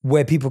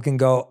where people can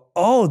go,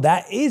 oh,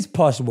 that is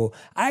possible.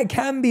 I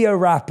can be a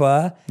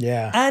rapper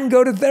and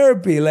go to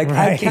therapy. Like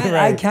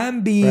I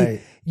can be,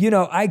 you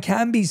know, I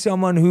can be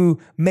someone who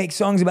makes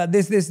songs about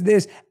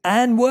this,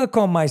 and work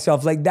on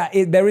myself. Like that,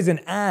 there is an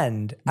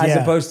and, as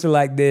opposed to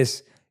like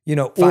this, you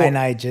know,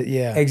 finite.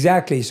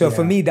 Exactly. So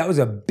for me, that was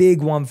a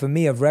big one for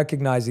me, of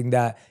recognizing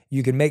that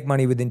you can make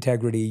money with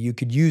integrity. You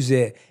could use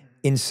it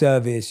in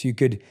service. It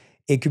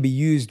could be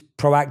used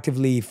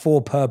proactively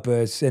for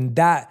purpose. And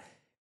that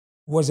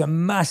was a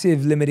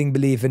massive limiting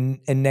belief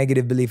and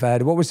negative belief I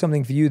had. What was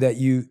something for you that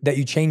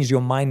you changed your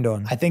mind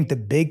on? I think the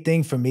big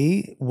thing for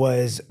me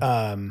was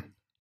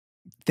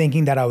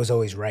thinking that I was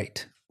always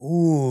right.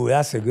 Ooh,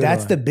 that's a good one.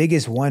 That's the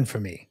biggest one for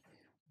me,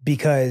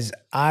 because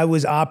I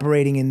was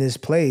operating in this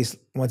place,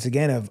 once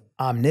again, of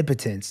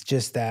omnipotence,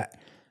 just that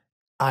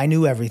I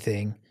knew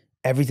everything.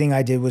 Everything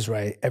I did was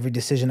right. Every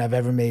decision I've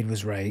ever made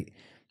was right,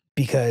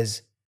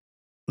 because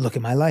look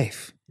at my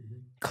life.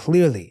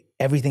 Clearly,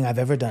 everything I've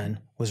ever done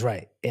was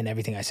right, and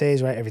everything I say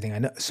is right, everything I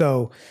know.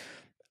 So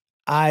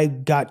I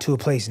got to a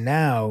place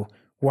now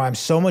where I'm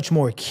so much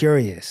more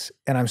curious,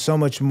 and I'm so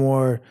much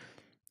more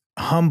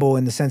humble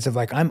in the sense of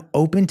like, I'm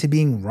open to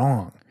being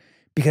wrong,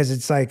 because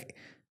it's like,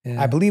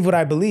 I believe what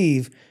I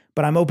believe,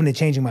 but I'm open to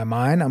changing my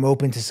mind. I'm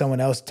open to someone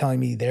else telling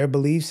me their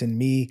beliefs and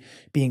me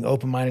being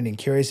open-minded and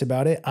curious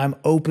about it. I'm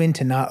open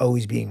to not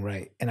always being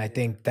right. And I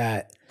think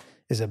that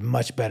is a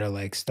much better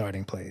like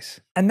starting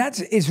place. And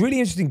it's really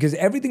interesting, because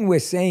everything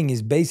we're saying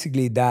is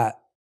basically that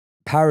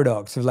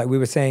paradox of, like we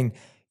were saying,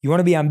 you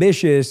want to be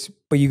ambitious,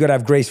 but you got to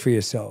have grace for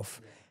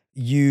yourself.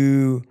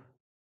 You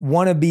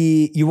want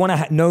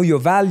to know your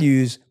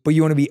values, but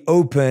you want to be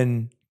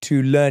open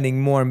to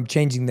learning more and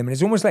changing them. And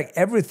it's almost like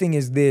everything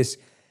is this.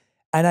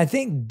 And I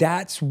think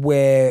that's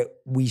where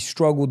we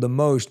struggle the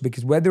most,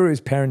 because whether it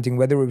was parenting,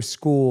 whether it was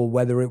school,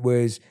 whether it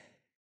was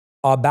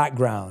our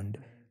background,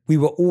 we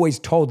were always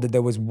told that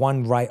there was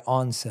one right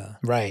answer.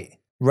 Right.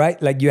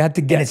 Like you had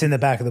to get... And it's in the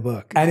back of the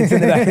book. And it's in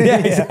the back. Yeah,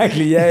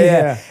 exactly.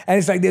 Yeah. And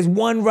it's like there's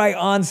one right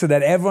answer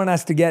that everyone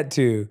has to get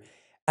to.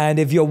 And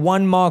if you're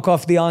one mark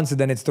off the answer,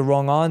 then it's the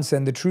wrong answer.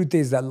 And the truth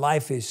is that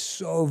life is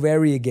so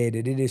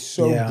variegated. It is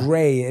so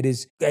gray. It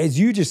is, as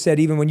you just said,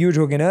 even when you were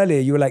talking earlier,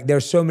 you were like,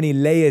 there's so many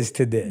layers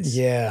to this.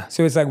 Yeah.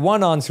 So it's like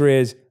one answer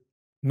is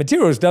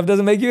material stuff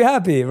doesn't make you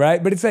happy,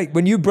 right? But it's like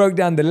when you broke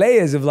down the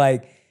layers of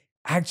like,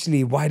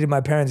 actually, why did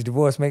my parents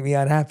divorce make me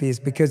unhappy? It's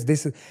because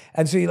this is,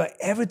 and so you're like,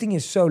 everything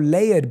is so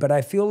layered, but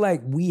I feel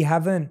like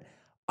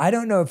I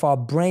don't know if our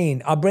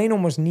brain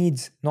almost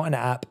needs, not an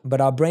app, but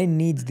our brain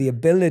needs the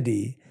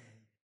ability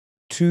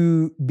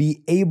to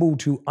be able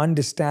to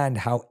understand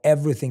how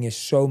everything is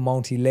so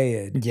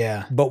multi-layered.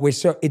 Yeah. But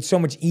it's so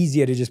much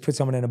easier to just put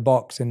someone in a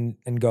box and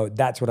go,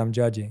 that's what I'm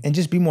judging. And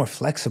just be more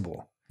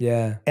flexible.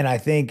 Yeah. And I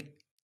think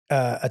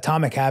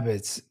Atomic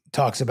Habits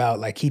talks about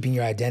like keeping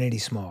your identity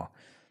small.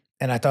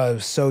 And I thought it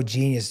was so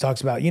genius. It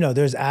talks about,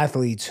 there's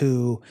athletes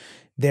who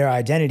their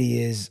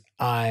identity is,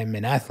 I'm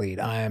an athlete,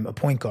 I'm a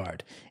point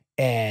guard.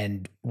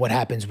 And what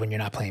happens when you're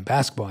not playing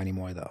basketball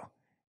anymore though?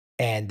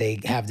 And they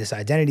have this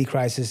identity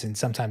crisis, and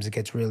sometimes it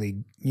gets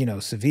really,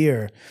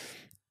 severe.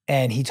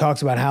 And he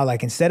talks about how,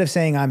 like, instead of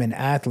saying I'm an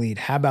athlete,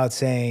 how about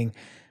saying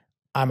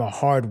I'm a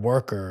hard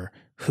worker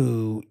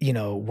who,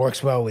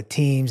 works well with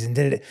teams and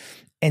did it.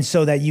 And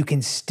so that you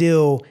can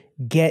still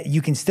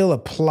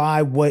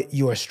apply what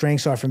your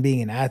strengths are from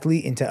being an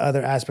athlete into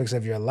other aspects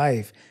of your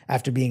life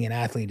after being an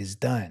athlete is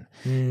done.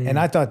 And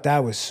I thought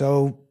that was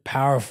so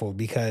powerful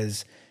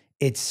because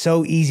it's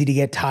so easy to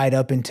get tied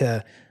up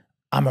into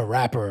I'm a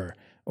rapper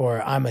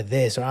or I'm a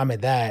this or I'm a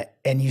that.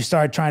 And you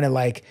start trying to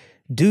like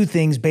do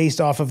things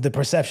based off of the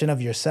perception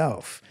of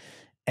yourself.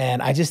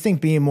 And I just think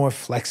being more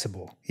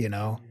flexible,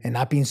 and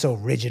not being so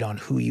rigid on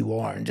who you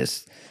are and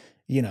just,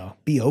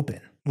 be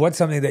open. What's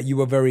something that you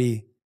were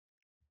very,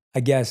 I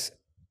guess,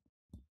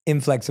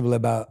 unflexible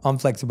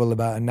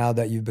about, and now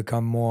that you've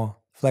become more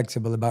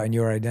flexible about in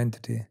your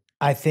identity?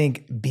 I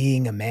think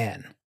being a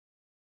man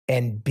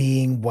and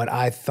being what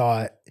I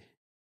thought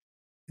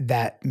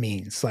that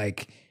means,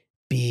 like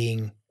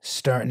being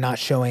stern, not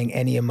showing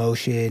any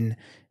emotion,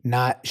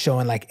 not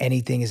showing like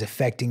anything is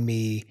affecting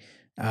me,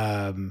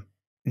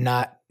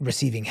 not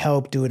receiving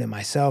help, doing it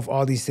myself,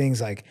 all these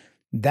things, like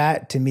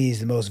that to me is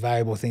the most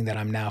valuable thing that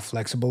I'm now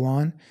flexible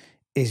on,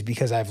 is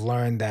because I've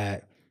learned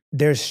that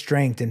there's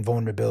strength in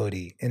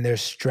vulnerability and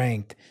there's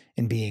strength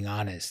in being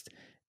honest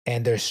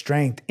and there's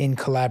strength in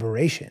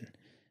collaboration,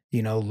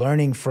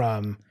 learning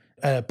from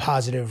a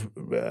positive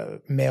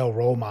male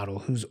role model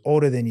who's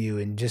older than you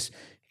and just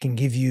can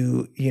give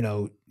you,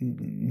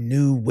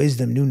 new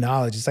wisdom, new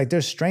knowledge. It's like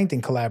there's strength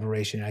in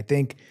collaboration. I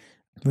think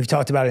we've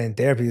talked about it in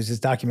therapy. It was this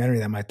documentary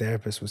that my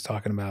therapist was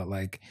talking about,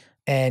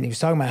 and he was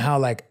talking about how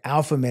like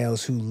alpha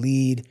males who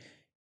lead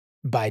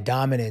by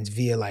dominance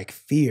via like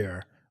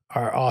fear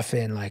are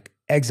often like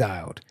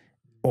exiled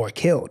or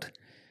killed.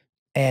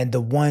 And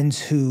the ones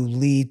who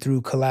lead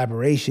through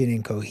collaboration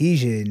and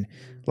cohesion,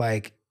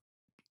 like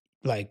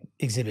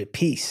exhibit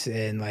peace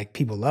and like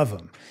people love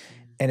them.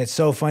 And it's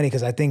so funny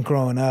because I think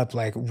growing up,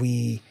 like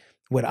we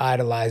would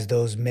idolize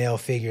those male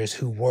figures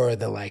who were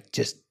the like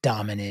just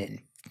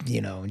dominant,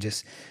 and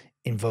just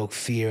invoke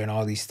fear and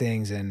all these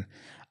things. And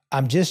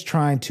I'm just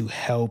trying to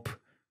help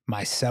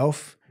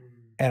myself,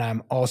 and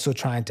I'm also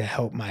trying to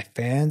help my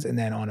fans. And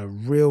then on a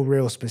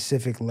real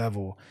specific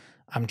level,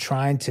 I'm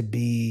trying to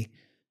be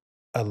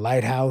a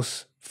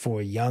lighthouse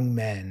for young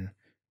men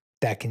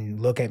that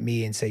can look at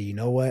me and say, you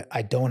know what?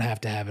 I don't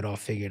have to have it all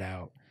figured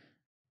out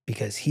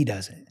because he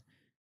doesn't.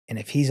 And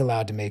if he's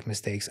allowed to make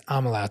mistakes,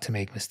 I'm allowed to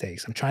make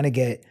mistakes. I'm trying to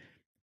get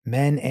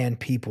men and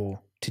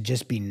people to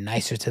just be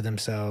nicer to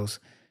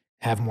themselves,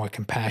 have more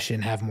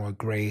compassion, have more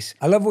grace.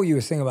 I love what you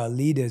were saying about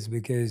leaders,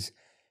 because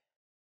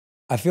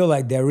I feel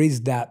like there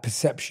is that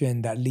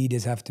perception that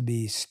leaders have to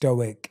be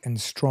stoic and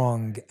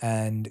strong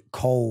and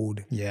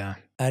cold. Yeah.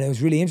 And it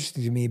was really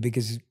interesting to me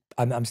because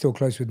I'm still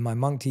close with my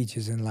monk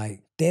teachers, and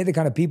like they're the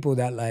kind of people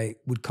that like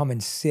would come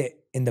and sit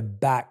in the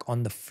back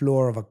on the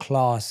floor of a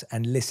class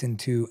and listen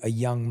to a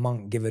young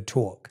monk give a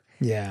talk.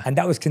 Yeah. And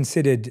that was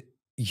considered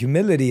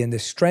humility, and the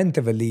strength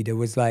of a leader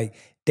was like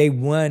they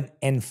weren't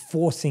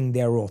enforcing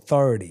their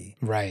authority.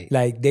 Right.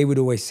 Like they would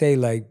always say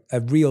like a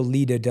real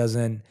leader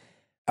doesn't,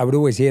 I would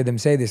always hear them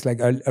say this, like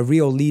a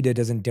real leader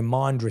doesn't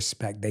demand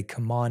respect, they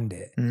command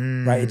it,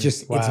 right? It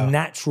just, it's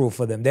natural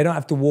for them. They don't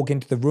have to walk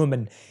into the room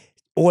and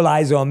all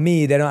eyes on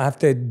me. They don't have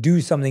to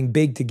do something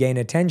big to gain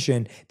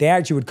attention. They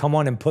actually would come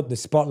on and put the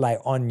spotlight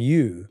on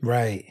you.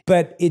 Right.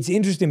 But it's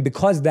interesting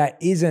because that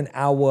isn't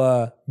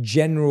our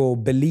general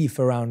belief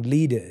around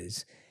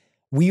leaders.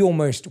 We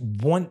almost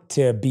want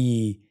to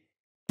be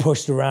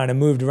pushed around and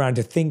moved around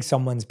to think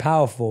someone's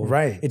powerful.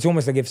 Right. It's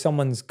almost like if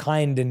someone's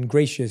kind and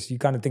gracious, you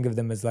kind of think of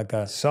them as like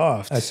a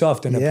soft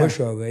and a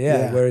pushover.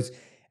 Yeah. Whereas,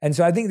 and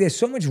so I think there's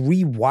so much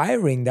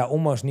rewiring that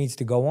almost needs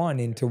to go on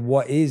into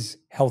what is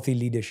healthy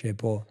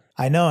leadership. Or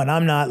I know, and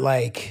I'm not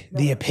like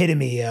the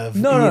epitome of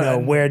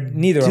where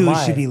neither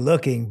dudes should be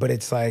looking, but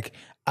it's like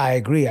I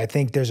agree. I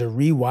think there's a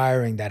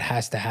rewiring that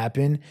has to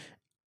happen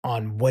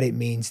on what it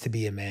means to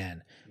be a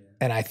man.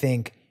 And I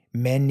think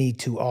men need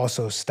to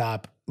also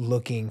stop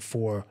looking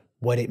for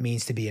what it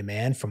means to be a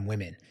man from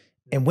women.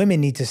 And women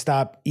need to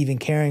stop even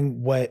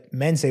caring what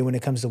men say when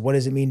it comes to what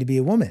does it mean to be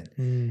a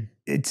woman.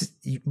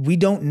 We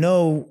don't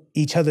know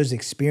each other's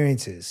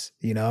experiences,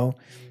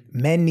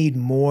 Men need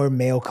more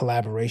male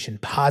collaboration,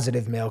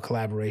 positive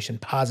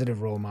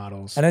role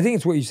models. And I think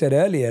it's what you said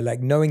earlier, like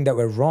knowing that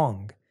we're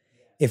wrong.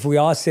 if we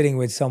are sitting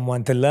with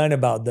someone to learn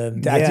about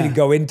them, to actually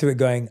go into it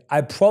going,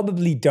 I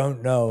probably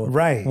don't know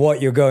what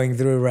you're going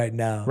through right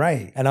now.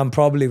 Right. And I'm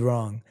probably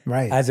wrong.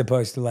 Right. As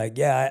opposed to like,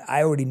 yeah,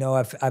 I already know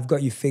I've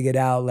got you figured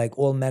out. Like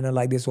all men are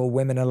like this, all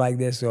women are like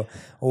this, or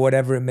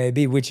whatever it may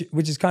be, which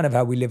is kind of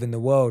how we live in the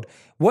world.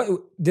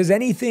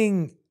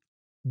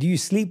 Do you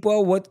sleep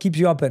well? What keeps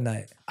you up at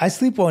night? I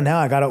sleep well now.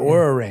 I got an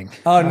Aura ring.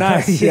 Oh,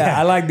 nice. Yeah,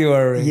 I like the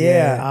Aura ring.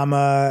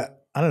 Yeah,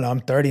 I don't know, I'm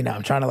 30 now.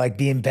 I'm trying to like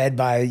be in bed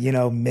by,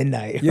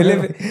 midnight.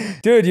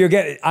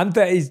 Dude, I'm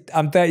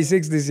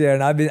 36 this year,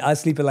 and I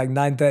sleep at like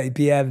 9:30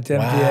 p.m., 10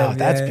 p.m. Wow,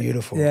 that's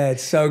beautiful. Yeah,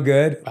 it's so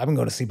good. I've been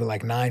going to sleep at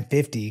like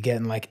 9:50,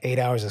 getting like 8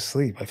 hours of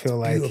sleep. I feel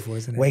like beautiful,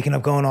 isn't it? Waking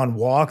up, going on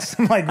walks.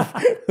 I'm like,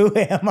 who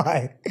am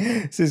I?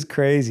 This is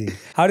crazy.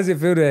 How does it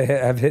feel to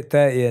have hit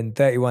 30 and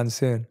 31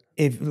 soon?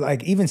 If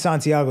like even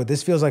Santiago,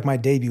 this feels like my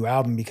debut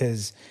album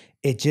because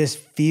it just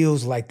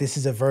feels like this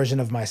is a version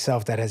of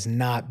myself that has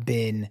not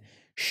been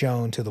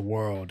shown to the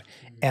world.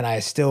 And I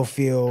still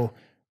feel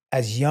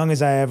as young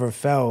as I ever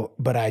felt,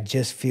 but I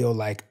just feel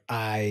like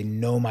I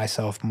know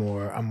myself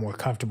more. I'm more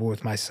comfortable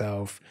with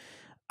myself.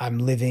 I'm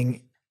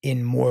living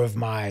in more of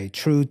my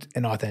truth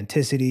and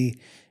authenticity.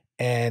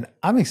 And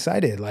I'm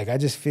excited. Like I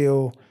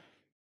feel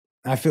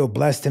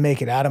blessed to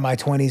make it out of my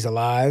 20s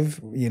alive,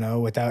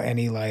 without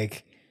any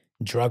like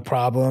drug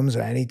problems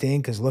or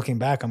anything. Cause looking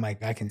back, I'm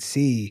like, I can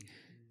see,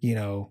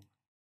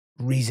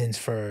 reasons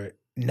for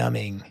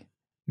numbing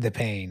the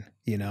pain,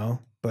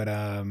 but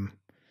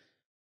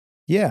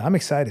yeah, I'm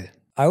excited.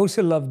 I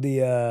also love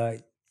the, I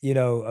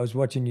was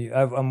watching you,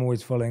 I'm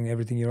always following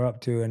everything you're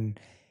up to. And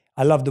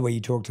I love the way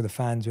you talk to the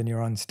fans when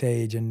you're on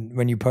stage and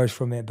when you post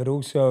from it, but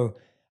also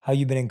how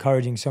you've been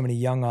encouraging so many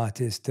young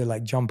artists to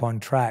like jump on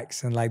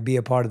tracks and like be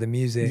a part of the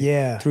music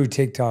through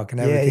TikTok and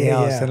everything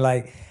else. And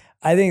like,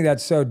 I think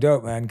that's so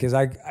dope, man. Cause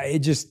I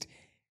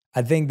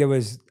think there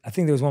was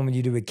one when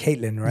you did with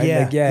Caitlyn,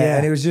 right? Yeah.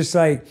 And it was just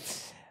like,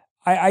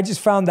 I just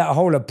found that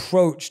whole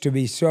approach to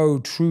be so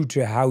true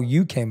to how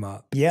you came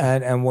up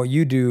and what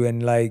you do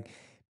and like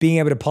being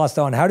able to pass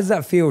that on. How does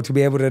that feel to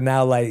be able to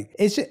now like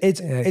it's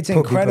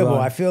incredible.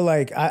 I feel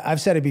like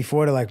I've said it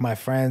before to like my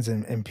friends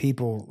and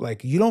people,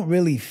 like you don't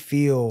really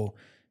feel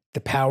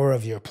the power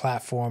of your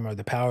platform or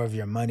the power of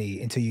your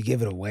money until you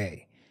give it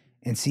away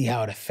and see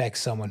how it affects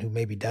someone who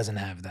maybe doesn't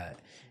have that.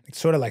 It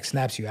sort of like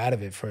snaps you out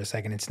of it for a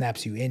second and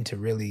snaps you into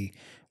really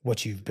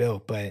what you've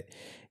built. But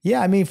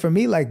yeah, I mean, for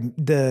me, like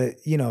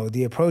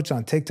the approach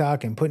on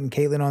TikTok and putting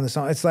Caitlyn on the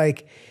song, it's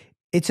like,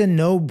 it's a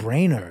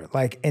no-brainer.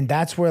 Like, and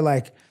that's where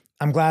like,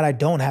 I'm glad I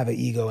don't have an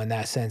ego in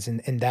that sense.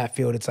 In that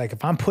field, it's like,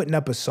 if I'm putting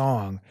up a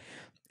song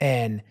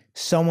and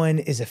someone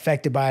is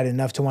affected by it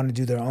enough to want to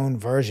do their own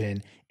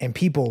version and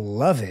people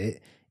love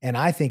it, and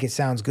I think it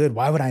sounds good,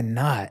 why would I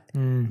not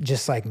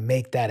just like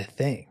make that a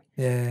thing?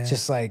 Yeah. It's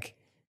just like,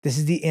 this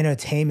is the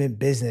entertainment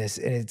business.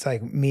 And it's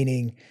like,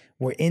 meaning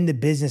we're in the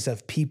business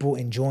of people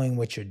enjoying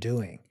what you're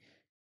doing.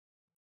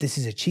 This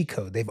is a cheat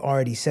code. They've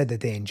already said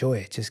that they enjoy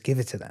it. Just give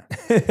it to them.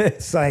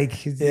 It's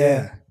like,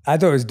 yeah. I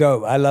thought it was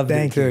dope. I loved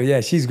it too.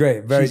 Yeah, she's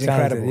great. Very she's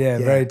talented.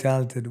 Incredible. Yeah, very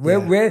talented.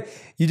 Where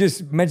you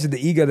just mentioned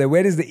the ego there.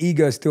 Where does the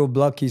ego still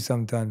block you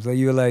sometimes? Like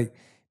you were like,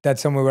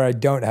 that's somewhere where I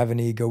don't have an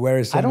ego. Where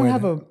is somewhere? I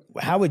don't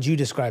have how would you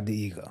describe the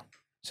ego?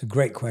 It's a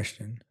great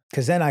question.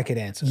 Because then I could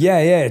answer. Yeah,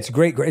 it's a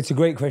great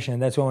question.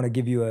 And that's why I want to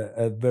give you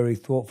a very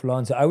thoughtful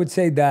answer. I would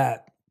say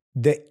that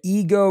the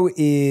ego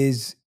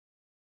is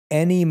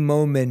any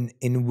moment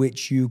in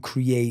which you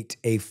create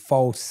a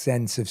false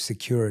sense of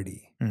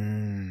security.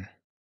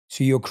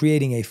 So you're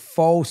creating a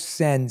false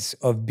sense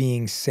of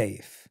being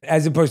safe,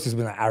 as opposed to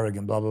being like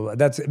arrogant, blah, blah, blah.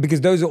 That's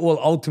because those are all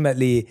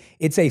ultimately,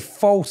 it's a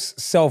false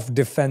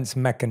self-defense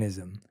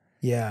mechanism.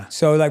 Yeah.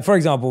 So like, for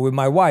example, with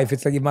my wife,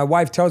 it's like if my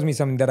wife tells me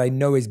something that I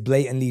know is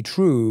blatantly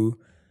true,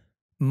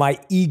 my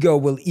ego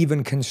will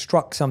even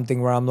construct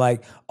something where I'm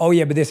like, oh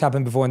yeah, but this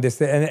happened before and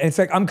this, and it's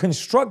like I'm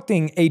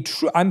constructing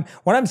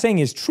what I'm saying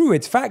is true,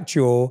 it's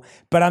factual,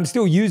 but I'm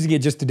still using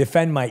it just to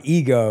defend my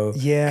ego.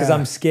 Yeah. Because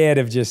I'm scared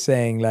of just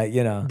saying like,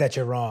 that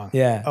you're wrong.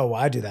 Yeah. Oh,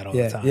 well, I do that all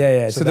the time.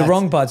 Yeah. So the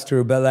wrong part's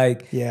true, but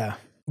like, yeah.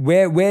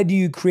 Where do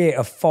you create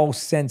a false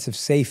sense of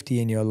safety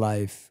in your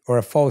life or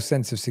a false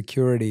sense of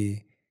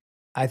security?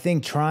 I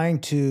think trying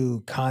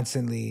to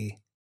constantly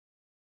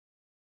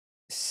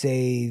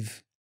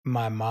save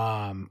my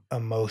mom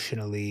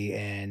emotionally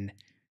and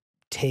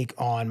take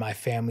on my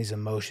family's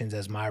emotions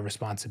as my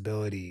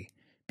responsibility,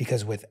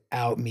 because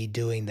without me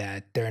doing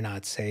that, they're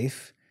not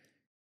safe,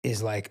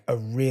 is like a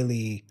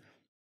really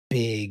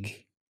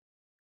big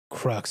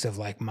crux of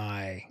like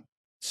my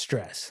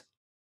stress,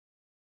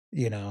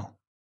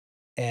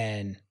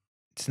 and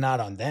it's not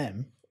on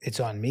them, it's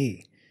on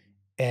me.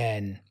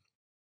 And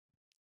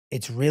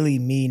it's really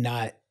me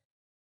not,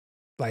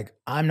 like,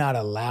 I'm not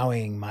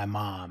allowing my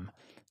mom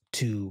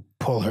to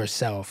pull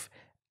herself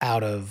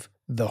out of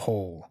the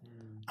hole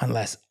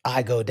unless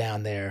I go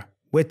down there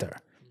with her.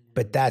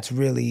 But that's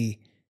really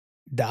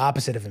the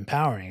opposite of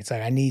empowering. It's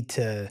like I need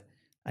to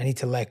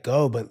let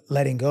go, but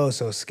letting go is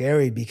so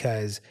scary,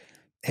 because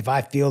if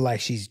I feel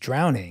like she's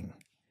drowning,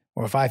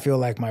 or if I feel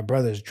like my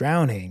brother's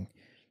drowning,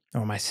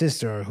 or my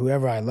sister or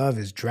whoever I love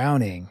is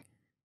drowning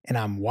and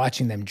I'm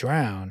watching them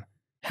drown,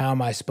 how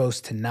am I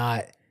supposed to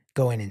not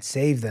go in and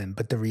save them?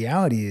 But the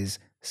reality is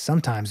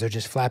sometimes they're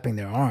just flapping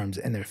their arms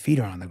and their feet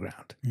are on the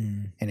ground.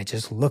 And it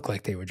just looked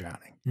like they were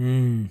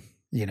drowning,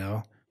 you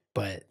know?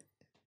 But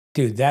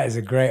dude, that is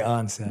a great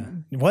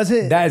answer. was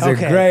it? That is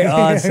Okay. a great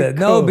answer.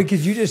 No, Cool.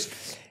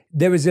 because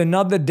there was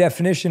another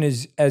definition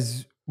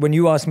as when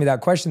you asked me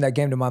that question that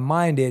came to my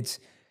mind,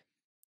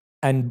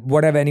 and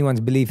whatever anyone's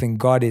belief in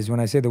God is, when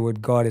I say the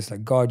word God, it's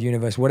like God,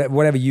 universe,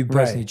 whatever you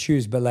personally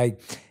choose. But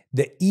like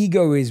the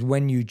ego is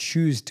when you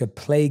choose to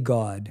play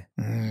God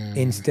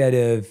instead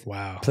of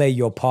play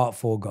your part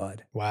for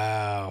God.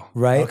 Wow.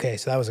 Right? Okay,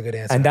 so that was a good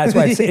answer. And that's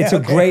why it's a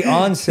great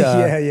answer.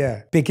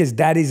 Yeah. Because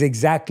that is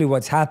exactly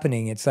what's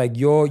happening. It's like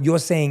you're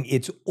saying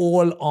it's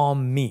all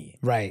on me.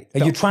 Right.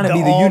 Like you're trying to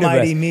be the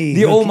almighty universe. me.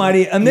 The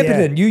almighty,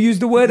 omnipotent. You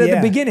used the word at the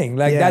Yeah. beginning.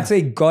 Like that's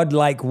a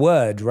godlike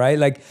word, right?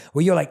 Like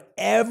where you're like,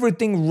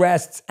 everything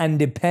rests and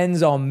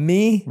depends on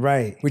me.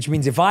 Right. Which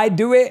means if I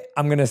do it,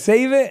 I'm going to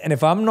save it. And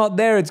if I'm not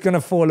there, it's going to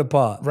fall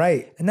apart.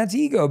 Right. And that's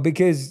ego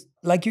because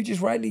like you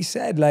just rightly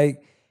said,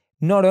 like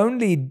not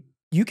only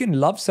you can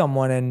love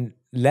someone and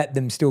let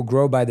them still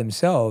grow by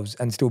themselves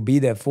and still be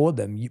there for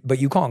them, but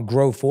you can't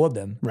grow for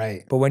them.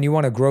 Right. But when you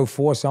want to grow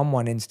for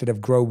someone instead of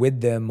grow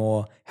with them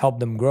or help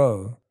them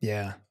grow.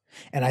 Yeah.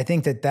 And I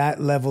think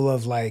that level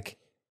of like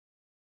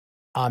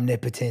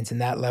omnipotence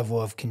and that level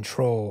of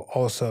control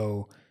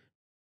also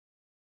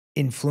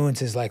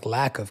influences like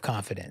lack of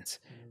confidence,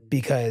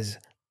 because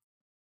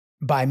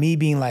by me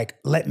being like,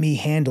 let me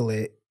handle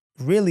it,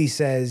 really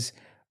says,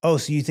 oh,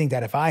 so you think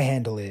that if I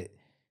handle it,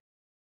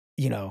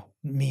 you know,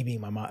 me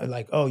being my mom,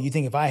 like, oh, you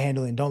think if I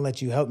handle it and don't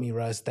let you help me,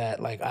 Russ, that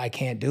like I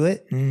can't do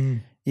it,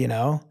 you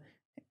know?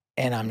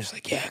 And I'm just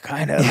like, yeah,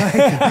 kind of,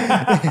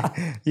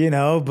 like, you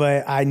know,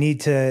 but I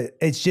need to,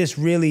 it's just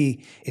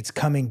really, it's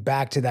coming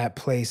back to that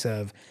place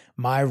of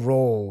my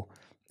role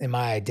and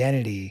my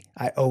identity.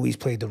 I always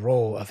played the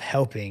role of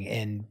helping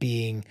and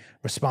being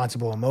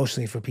responsible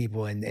emotionally for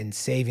people and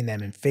saving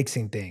them and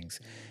fixing things.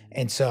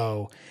 And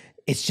so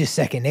it's just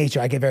second nature.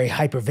 I get very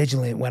hyper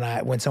vigilant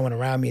when someone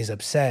around me is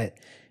upset,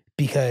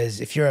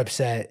 because if you're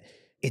upset,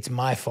 it's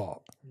my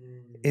fault,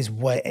 is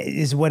what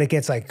it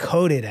gets like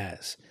coded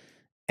as.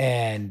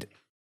 And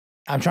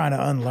I'm trying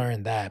to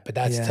unlearn that, but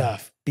that's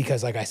tough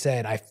because like I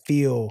said, I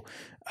feel,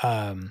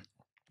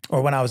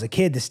 or when I was a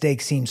kid, the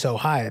stakes seemed so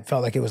high. It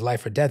felt like it was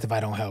life or death if I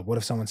don't help. What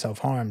if someone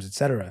self-harms, et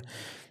cetera?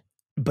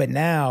 But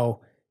now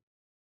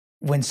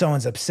when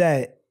someone's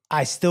upset,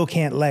 I still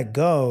can't let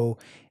go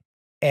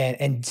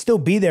and still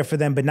be there for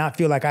them, but not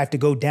feel like I have to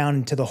go down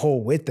into the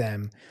hole with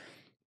them,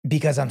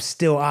 because I'm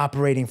still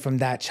operating from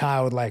that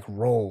childlike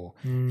role,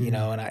 you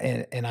know,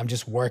 and I'm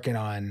just working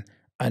on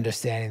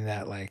understanding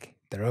that like,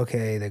 they're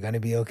okay, they're gonna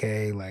be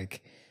okay.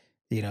 Like,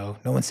 you know,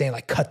 no one's saying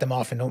like cut them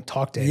off and don't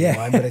talk to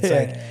anyone, but it's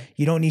like,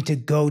 you don't need to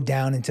go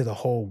down into the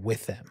hole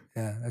with them.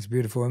 Yeah, that's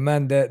beautiful. And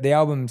man, the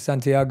album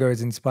Santiago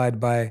is inspired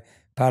by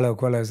Paulo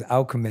Coelho's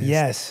Alchemist.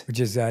 Yes.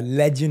 Which is a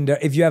legendary,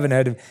 if you haven't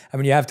heard of, I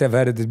mean, you have to have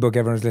heard of this book,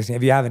 everyone's listening.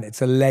 If you haven't,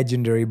 it's a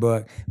legendary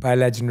book by a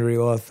legendary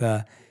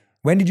author.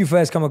 When did you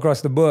first come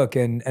across the book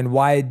and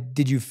why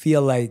did you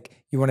feel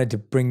like you wanted to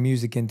bring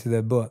music into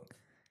the book?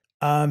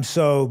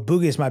 So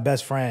Boogus, my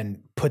best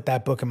friend, put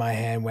that book in my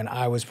hand when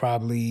I was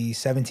probably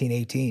 17,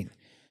 18.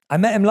 I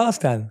met him last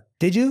time.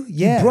 Did you?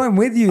 Yeah. You brought him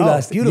with you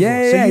last time. Beautiful.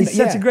 Yeah, So yeah, he's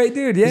such a great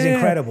dude. Yeah, he's yeah.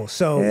 incredible.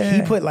 So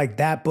he put like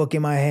that book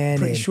in my hand.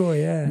 Pretty and sure,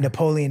 yeah.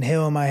 Napoleon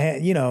Hill in my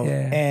hand, you know,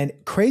 and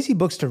crazy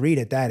books to read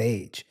at that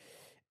age.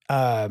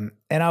 And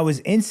I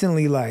was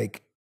instantly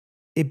like,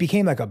 it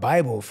became like a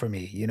Bible for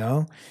me, you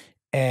know?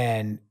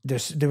 And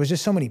there was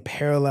just so many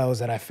parallels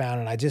that I found,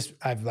 and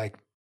I've like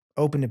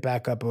opened it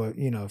back up,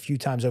 a few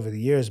times over the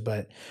years.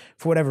 But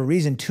for whatever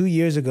reason, 2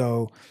 years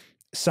ago,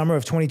 summer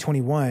of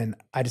 2021,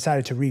 I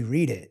decided to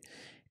reread it.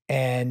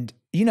 And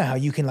you know how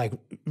you can like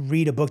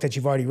read a book that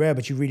you've already read,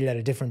 but you read it at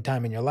a different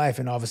time in your life,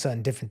 and all of a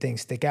sudden different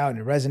things stick out and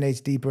it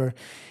resonates deeper.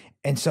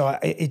 And so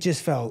it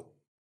just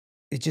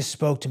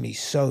spoke to me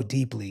so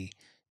deeply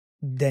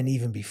than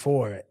even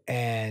before.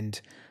 And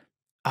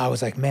I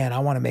was like, man, I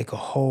want to make a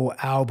whole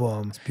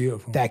album It's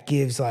beautiful. that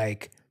gives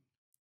like,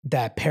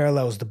 that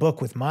parallels the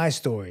book with my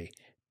story.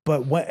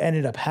 But what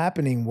ended up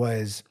happening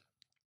was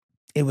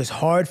it was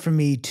hard for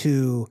me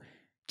to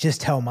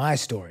just tell my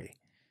story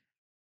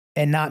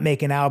and not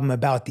make an album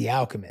about The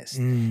Alchemist.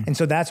 And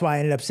so that's why I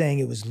ended up saying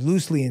it was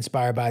loosely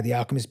inspired by The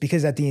Alchemist,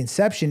 because at the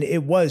inception,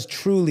 it was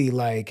truly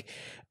like,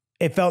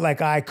 it felt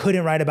like I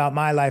couldn't write about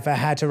my life. I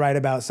had to write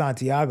about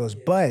Santiago's.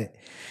 But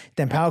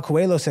then Paulo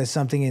Coelho says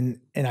something in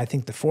I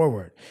think the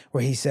foreword,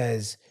 where he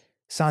says,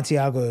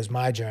 Santiago is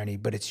my journey,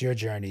 but it's your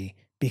journey,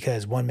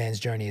 because one man's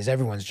journey is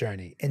everyone's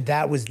journey. And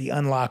that was the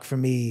unlock for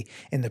me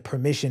and the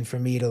permission for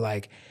me to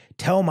like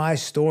tell my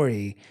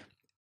story.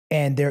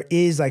 And there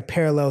is like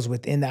parallels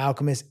within The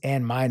Alchemist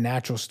and my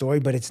natural story,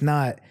 but it's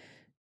not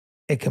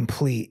a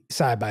complete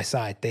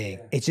side-by-side thing.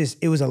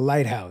 It was a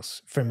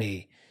lighthouse for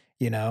me,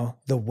 you know,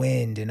 The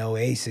Wind and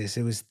Oasis.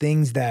 It was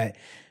things that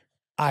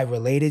I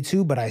related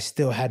to, but I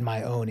still had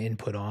my own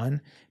input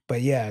on.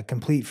 But yeah,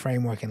 complete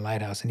framework in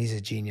Lighthouse, and he's a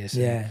genius.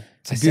 Yeah,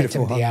 it's a I sent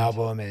beautiful him the homage.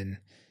 album, and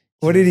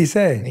What did he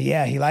say?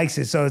 yeah, he likes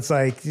it. So it's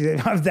like,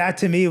 that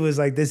to me was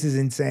like, this is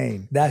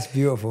insane. That's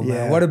beautiful, man.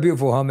 Yeah. What a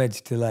beautiful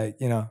homage to like,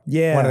 you know,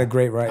 Yeah. one of the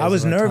great writers. I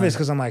was of our nervous time.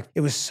 because I'm like,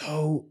 it was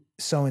so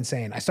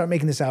insane. I start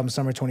making this album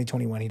summer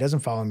 2021. He doesn't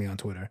follow me on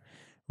Twitter.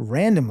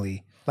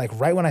 Randomly, like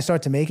right when I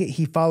start to make it,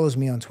 he follows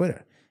me on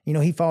Twitter. You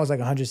know, he follows like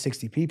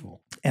 160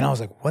 people. And I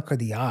was like, what are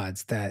the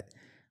odds that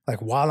like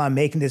while I'm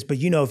making this, but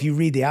you know, if you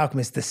read The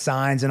Alchemist, the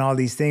signs and all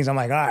these things, I'm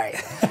like, all right,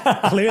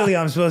 clearly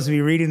I'm supposed to be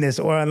reading this,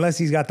 or unless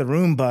he's got the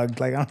room bugged,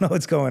 like I don't know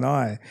what's going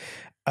on.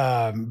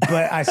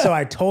 But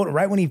I told,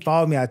 right when he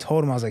followed me, I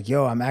told him, I was like,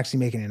 yo, I'm actually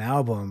making an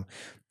album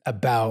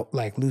about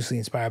like loosely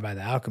inspired by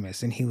The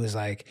Alchemist. And he was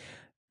like,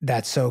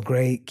 that's so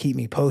great. Keep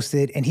me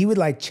posted. And he would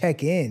like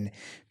check in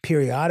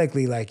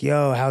periodically, like,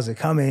 yo, how's it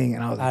coming?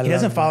 And I was like, he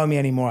doesn't follow me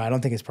anymore. I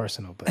don't think it's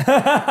personal, but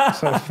I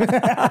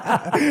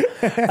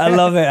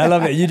love it. I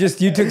love it.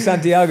 You took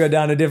Santiago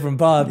down a different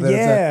path. But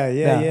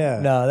Yeah.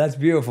 No, that's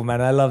beautiful,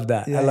 man. I love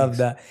that. I love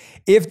that.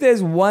 If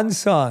there's one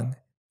song,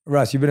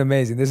 Russ, you've been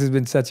amazing. This has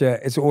been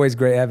it's always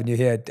great having you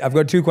here. I've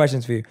got two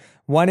questions for you.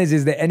 One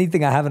is there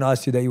anything I haven't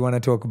asked you that you want to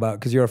talk about?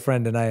 Because you're a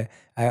friend and I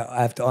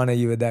have to honor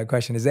you with that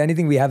question. Is there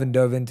anything we haven't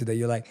dove into that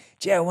you're like,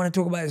 Jay, I want to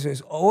talk about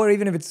this? Or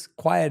even if it's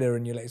quieter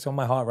and you're like, it's on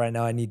my heart right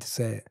now, I need to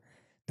say it.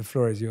 The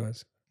floor is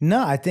yours.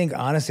 no, I think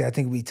honestly,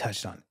 we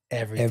touched on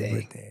everything.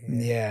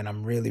 Everything, Yeah, and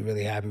I'm really,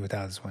 really happy with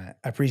how this went.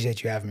 I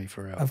appreciate you having me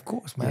for real. Of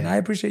course, man. Yeah. I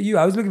appreciate you.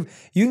 I was looking,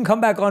 you can come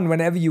back on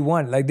whenever you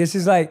want. Like this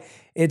is like,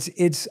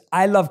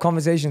 I love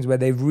conversations where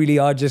they really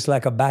are just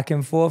like a back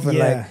and forth. And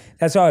Yeah. like,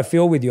 that's how I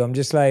feel with you. I'm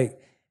just like,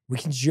 we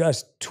can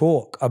just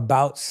talk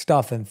about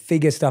stuff and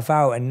figure stuff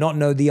out and not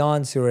know the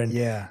answer. And,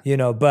 Yeah. you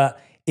know, but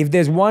if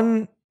there's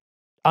one,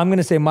 I'm going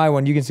to say my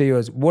one, you can say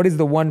yours. What is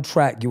the one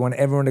track you want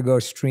everyone to go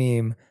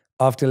stream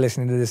after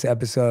listening to this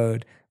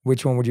episode?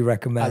 Which one would you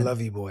recommend? I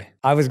Love You, Boy.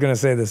 I was going to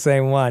say the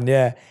same one.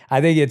 Yeah. I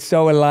think it's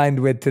so aligned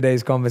with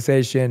today's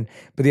conversation.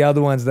 But the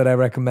other ones that I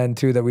recommend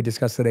too that we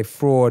discussed today,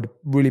 Fraud,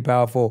 really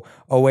powerful.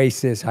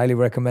 Oasis, highly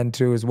recommend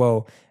too as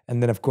well.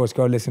 And then of course,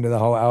 go listen to the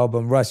whole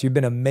album. Russ, you've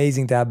been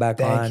amazing to have back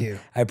on. Thank you.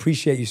 I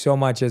appreciate you so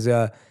much as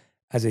a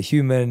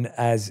human,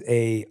 as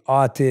a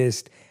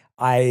artist.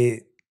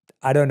 I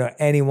don't know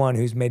anyone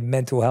who's made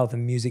mental health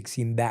and music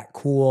seem that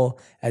cool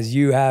as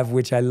you have,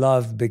 which I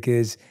love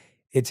because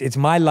it's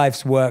my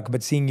life's work,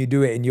 but seeing you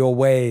do it in your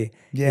way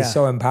is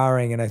so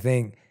empowering. And I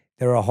think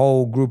there are a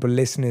whole group of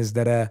listeners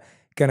that are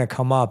gonna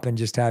come up and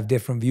just have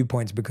different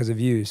viewpoints because of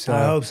you. So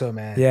I hope so,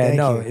 man. Yeah, Thank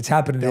no, you. it's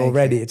happening Thank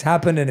already. you. It's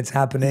happened and it's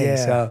happening. Yeah.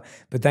 So,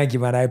 but thank you,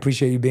 man. I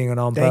appreciate you being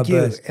on Thank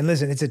purpose. you. And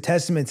listen, it's a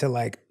testament to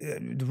like,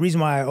 the reason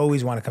why I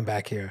always want to come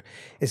back here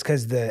is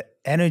because the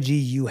energy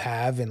you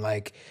have and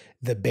like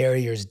the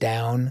barriers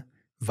down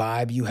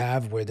vibe you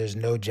have where there's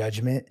no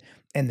judgment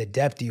and the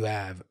depth you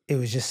have, it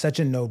was just such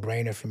a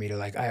no-brainer for me to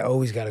like, I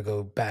always got to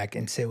go back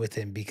and sit with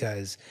him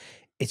because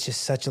it's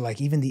just such a like,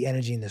 even the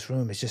energy in this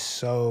room is just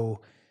so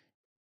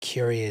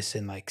curious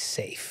and like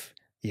safe,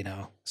 you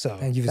know? So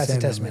Thank you for that's a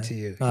saying testament that, to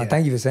man. you. No, Yeah.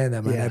 Thank you for saying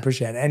that, man. I Yeah.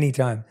 appreciate it.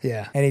 Anytime.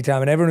 Yeah.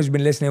 Anytime. And everyone who's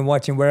been listening,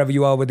 watching, wherever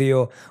you are, whether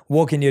you're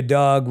walking your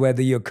dog,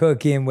 whether you're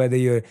cooking, whether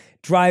you're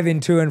driving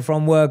to and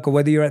from work, or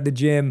whether you're at the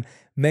gym,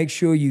 make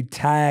sure you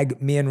tag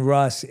me and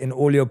Russ in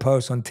all your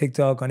posts on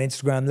TikTok, on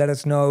Instagram. Let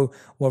us know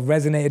what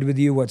resonated with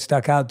you, what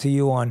stuck out to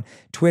you on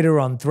Twitter,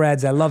 on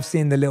Threads. I love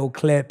seeing the little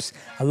clips.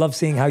 I love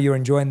seeing how you're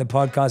enjoying the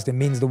podcast. It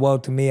means the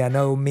world to me. I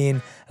know it will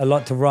mean a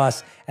lot to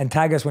Russ. And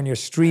tag us when you're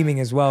streaming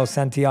as well.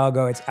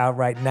 Santiago, it's out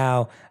right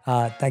now.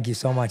 Thank you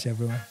so much,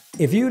 everyone.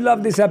 If you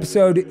love this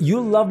episode,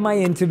 you'll love my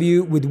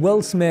interview with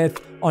Will Smith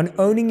on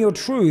owning your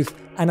truth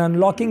and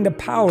unlocking the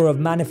power of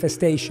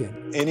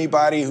manifestation.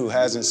 Anybody who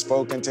hasn't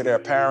spoken to their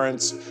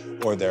parents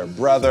or their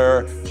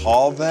brother,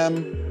 call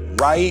them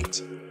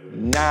right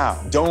now.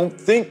 Don't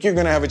think you're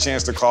gonna have a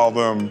chance to call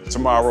them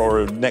tomorrow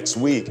or next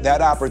week.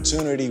 That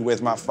opportunity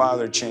with my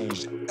father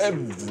changed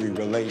every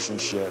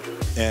relationship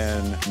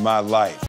in my life.